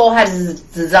your soul has a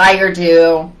desire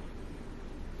to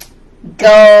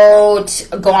go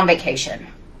on vacation,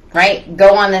 right?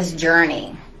 Go on this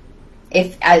journey.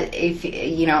 If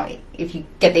you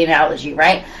get the analogy,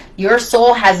 right? Your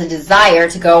soul has a desire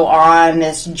to go on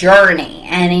this journey,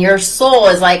 and your soul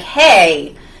is like,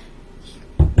 hey,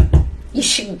 you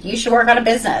should work on a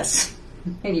business.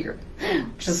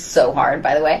 Which is so hard,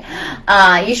 by the way.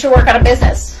 You should work on a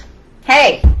business.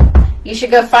 Hey, you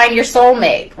should go find your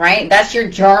soulmate, right? That's your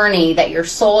journey that your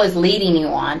soul is leading you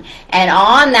on. And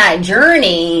on that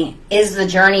journey is the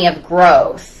journey of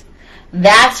growth.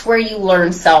 That's where you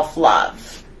learn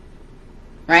self-love,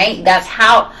 right? That's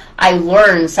how I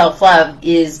learned self-love,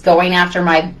 is going after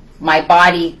my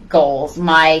body goals,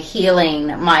 my healing,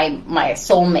 my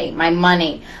soulmate, my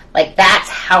money. Like, that's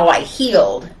how I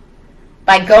healed,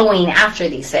 by going after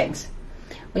these things.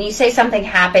 When you say something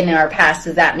happened in our past,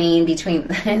 does that mean between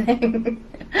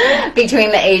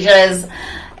between the ages?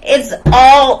 It's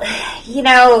all,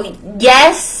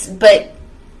 yes, but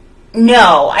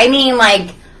no. I mean,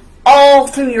 like, all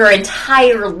through your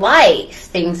entire life,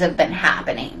 things have been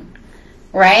happening,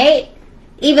 right?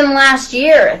 Even last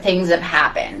year, things have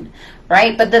happened,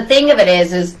 right? But the thing of it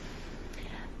is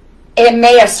it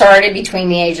may have started between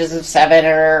the ages of 7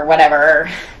 or whatever,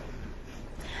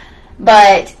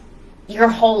 but your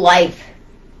whole life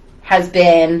has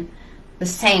been the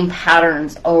same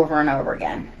patterns over and over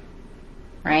again,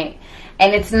 right?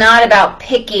 And it's not about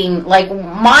picking, like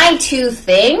my 2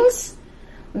 things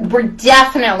were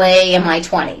definitely in my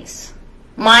 20s.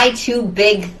 My 2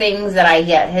 big things that I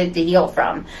had to heal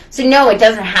from. So no, it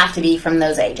doesn't have to be from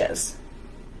those ages.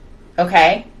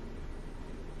 Okay?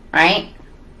 Right?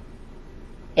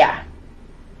 Yeah.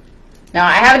 Now,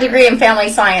 I have a degree in family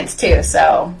science too,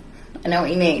 so I know what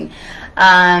you mean.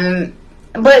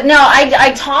 But no,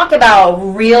 I talk about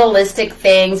realistic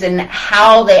things and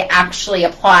how they actually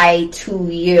apply to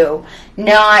you,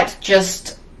 not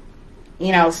just,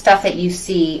 you know, stuff that you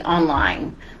see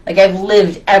online. Like, I've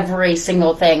lived every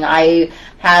single thing. I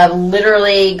have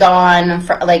literally gone,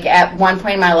 like, at one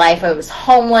point in my life, I was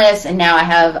homeless, and now I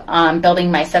have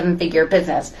building my 7-figure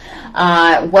business.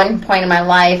 One point in my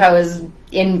life, I was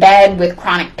in bed with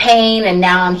chronic pain, and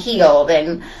now I'm healed.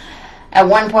 And at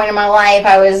one point in my life,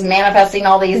 I was manifesting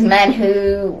all these men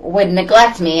who would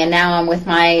neglect me, and now I'm with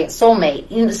my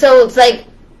soulmate. So it's like,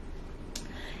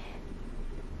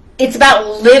 it's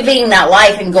about living that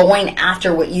life and going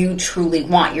after what you truly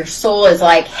want. Your soul is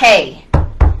like, hey,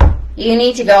 you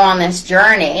need to go on this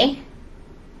journey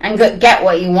and get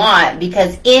what you want,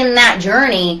 because in that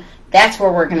journey, that's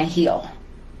where we're going to heal.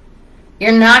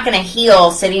 You're not going to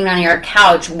heal sitting on your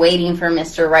couch waiting for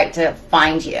Mr. Right to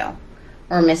find you,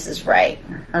 or Mrs. Right,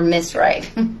 or Miss Right.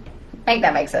 Make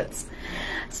that make sense.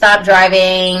 Stop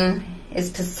driving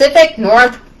is Pacific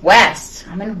Northwest.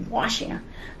 I'm in Washington.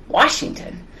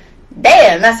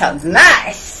 Damn, that sounds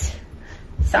nice.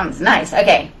 Sounds nice.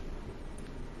 Okay.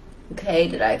 Okay,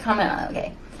 did I comment on it?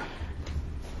 Okay.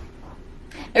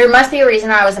 There must be a reason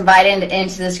I was invited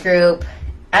into this group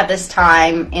at this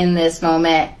time, in this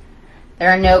moment. There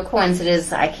are no coincidences.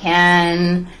 So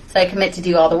I commit to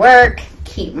do all the work,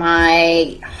 keep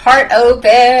my heart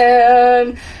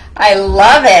open. I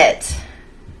love it.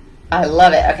 I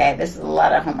love it. Okay, this is a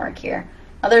lot of homework here.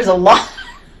 Oh, there's a lot.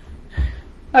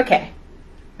 Okay.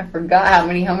 I forgot how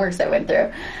many homeworks I went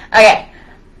through. Okay.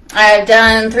 I've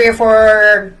done 3 or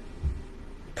 4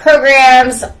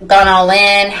 programs, gone all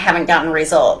in, haven't gotten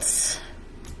results.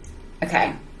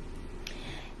 Okay.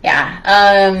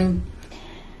 Yeah.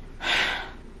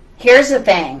 Here's the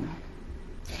thing.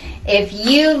 If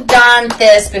you've done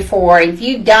this before, if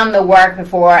you've done the work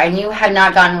before and you have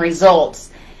not gotten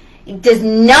results, it does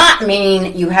not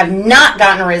mean you have not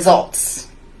gotten results.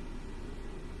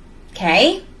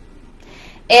 Okay?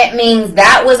 It means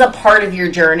that was a part of your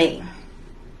journey.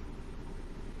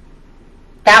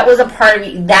 That was a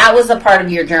part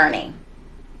of your journey.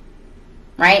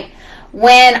 Right?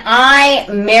 When I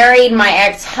married my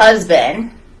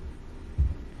ex-husband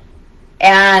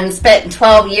and spent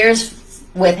 12 years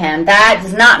with him, that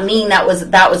does not mean that was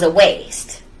a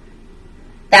waste.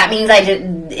 That means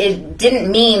it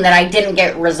didn't mean that I didn't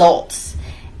get results.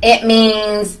 It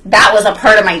means that was a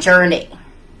part of my journey.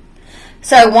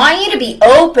 So I want you to be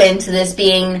open to this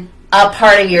being a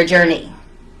part of your journey.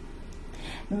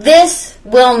 This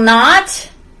will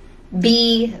not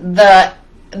be the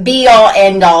be-all,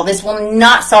 end-all. This will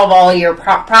not solve all your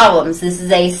problems. This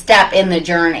is a step in the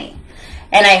journey.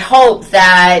 And I hope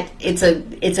that it's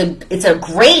a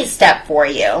great step for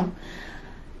you.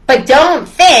 But don't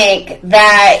think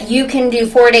that you can do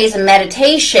 4 days of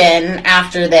meditation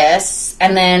after this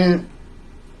and then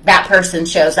that person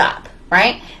shows up,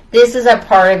 right? This is a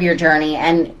part of your journey,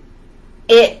 and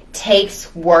it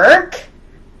takes work,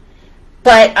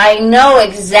 but I know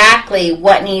exactly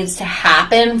what needs to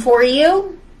happen for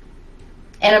you,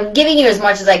 and I'm giving you as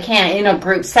much as I can in a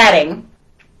group setting,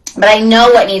 but I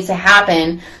know what needs to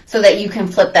happen so that you can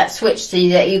flip that switch, so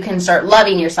that you can start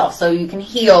loving yourself, so you can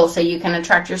heal, so you can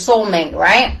attract your soulmate,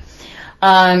 right?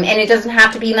 And it doesn't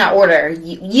have to be in that order.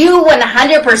 You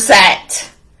 100%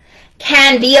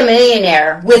 can be a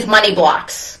millionaire with money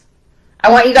blocks. I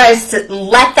want you guys to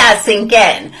let that sink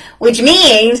in, which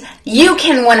means you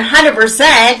can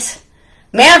 100%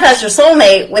 manifest your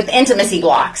soulmate with intimacy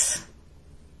blocks,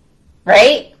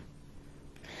 right?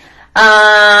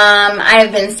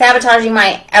 I've been sabotaging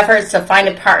my efforts to find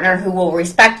a partner who will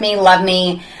respect me, love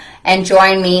me, and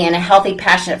join me in a healthy,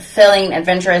 passionate, fulfilling,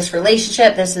 adventurous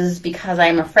relationship. This is because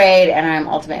I'm afraid, and I'm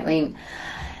ultimately...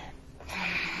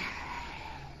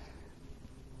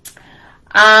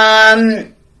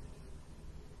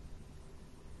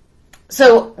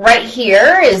 So right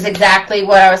here is exactly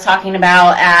what I was talking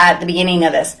about at the beginning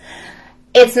of this.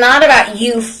 It's not about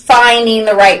you finding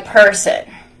the right person.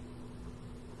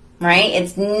 right?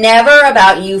 It's never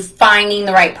about you finding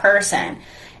the right person.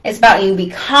 It's about you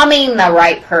becoming the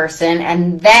right person,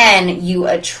 and then you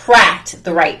attract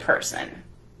the right person.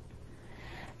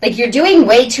 Like, you're doing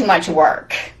way too much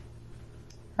work,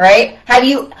 right?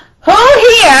 Who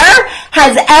here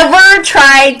has ever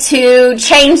tried to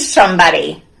change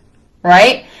somebody,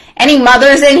 right? Any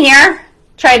mothers in here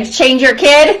tried to change your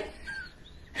kid?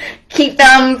 Keep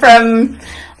them from,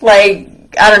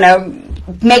 like, I don't know,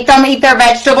 make them eat their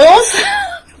vegetables?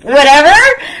 Whatever,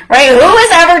 right? Who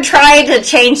has ever tried to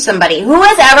change somebody? Who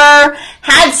has ever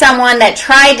had someone that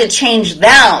tried to change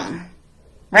them,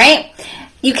 right?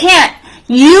 You can't.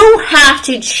 You have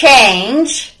to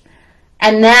change,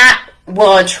 and that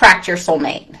will attract your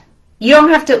soulmate. You don't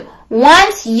have to, and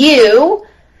I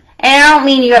don't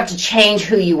mean you have to change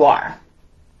who you are.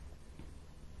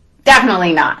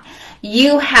 Definitely not.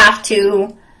 You have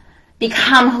to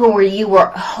become who you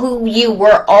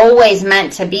were always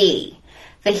meant to be.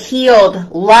 The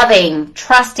healed, loving,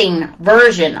 trusting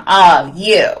version of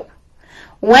you.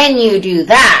 When you do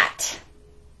that,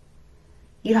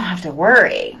 you don't have to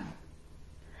worry.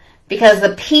 Because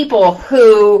the people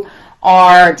who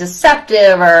are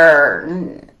deceptive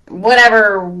or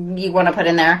whatever you want to put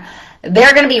in there,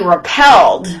 they're going to be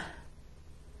repelled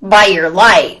by your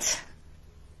light.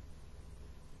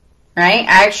 Right?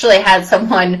 I actually had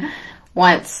someone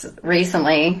once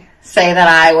recently say that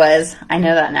I was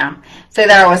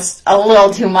a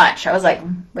little too much. I was like,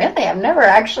 really? I've never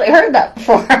actually heard that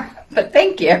before. But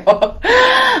thank you.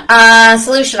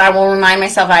 Solution, I will remind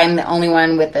myself I am the only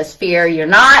one with this fear. You're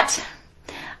not.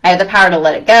 I have the power to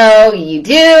let it go. You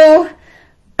do.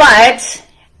 But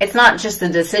it's not just a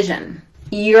decision.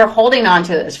 You're holding on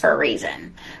to this for a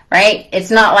reason, right? It's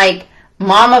not like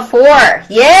Mama 4.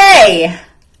 Yay!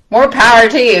 More power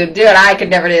to you. Dude, I could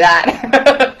never do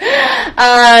that.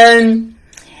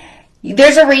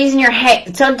 There's a reason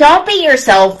so don't beat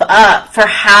yourself up for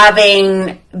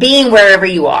being wherever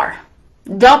you are.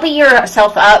 Don't beat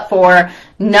yourself up for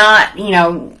not,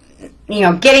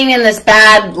 getting in this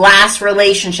bad last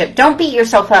relationship. Don't beat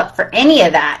yourself up for any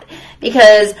of that,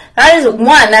 because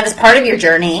that is part of your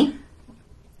journey,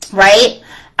 right?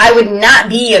 I would not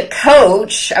be a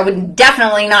coach. I would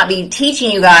definitely not be teaching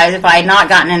you guys if I had not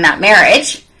gotten in that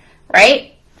marriage,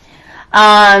 right?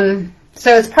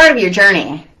 So it's part of your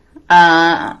journey.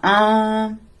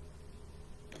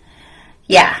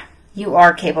 Yeah, you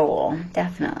are capable,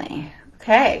 definitely.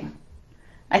 Okay.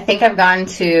 I think I've gotten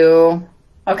to,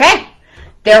 okay,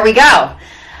 there we go. All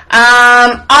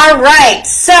right,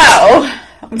 so,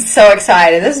 I'm so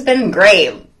excited. This has been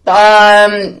great.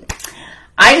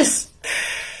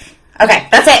 Okay,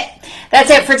 that's it. That's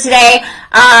it for today.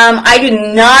 I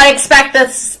do not expect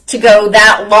this to go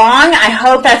that long. I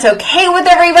hope that's okay with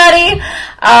everybody.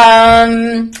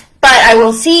 But I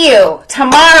will see you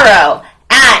tomorrow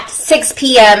at 6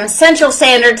 p.m. Central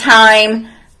Standard Time,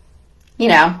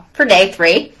 for day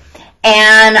 3.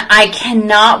 And I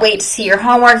cannot wait to see your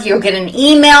homework. You'll get an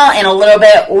email in a little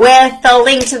bit with the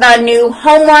link to the new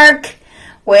homework,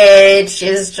 which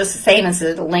is just the same as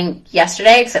the link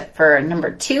yesterday, except for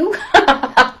number 2. Super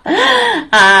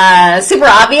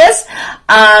obvious.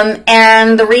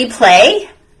 And the replay.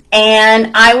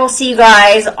 And I will see you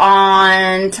guys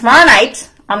on tomorrow night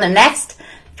on the next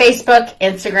Facebook,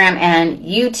 Instagram, and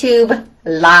YouTube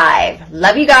Live.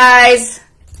 Love you guys.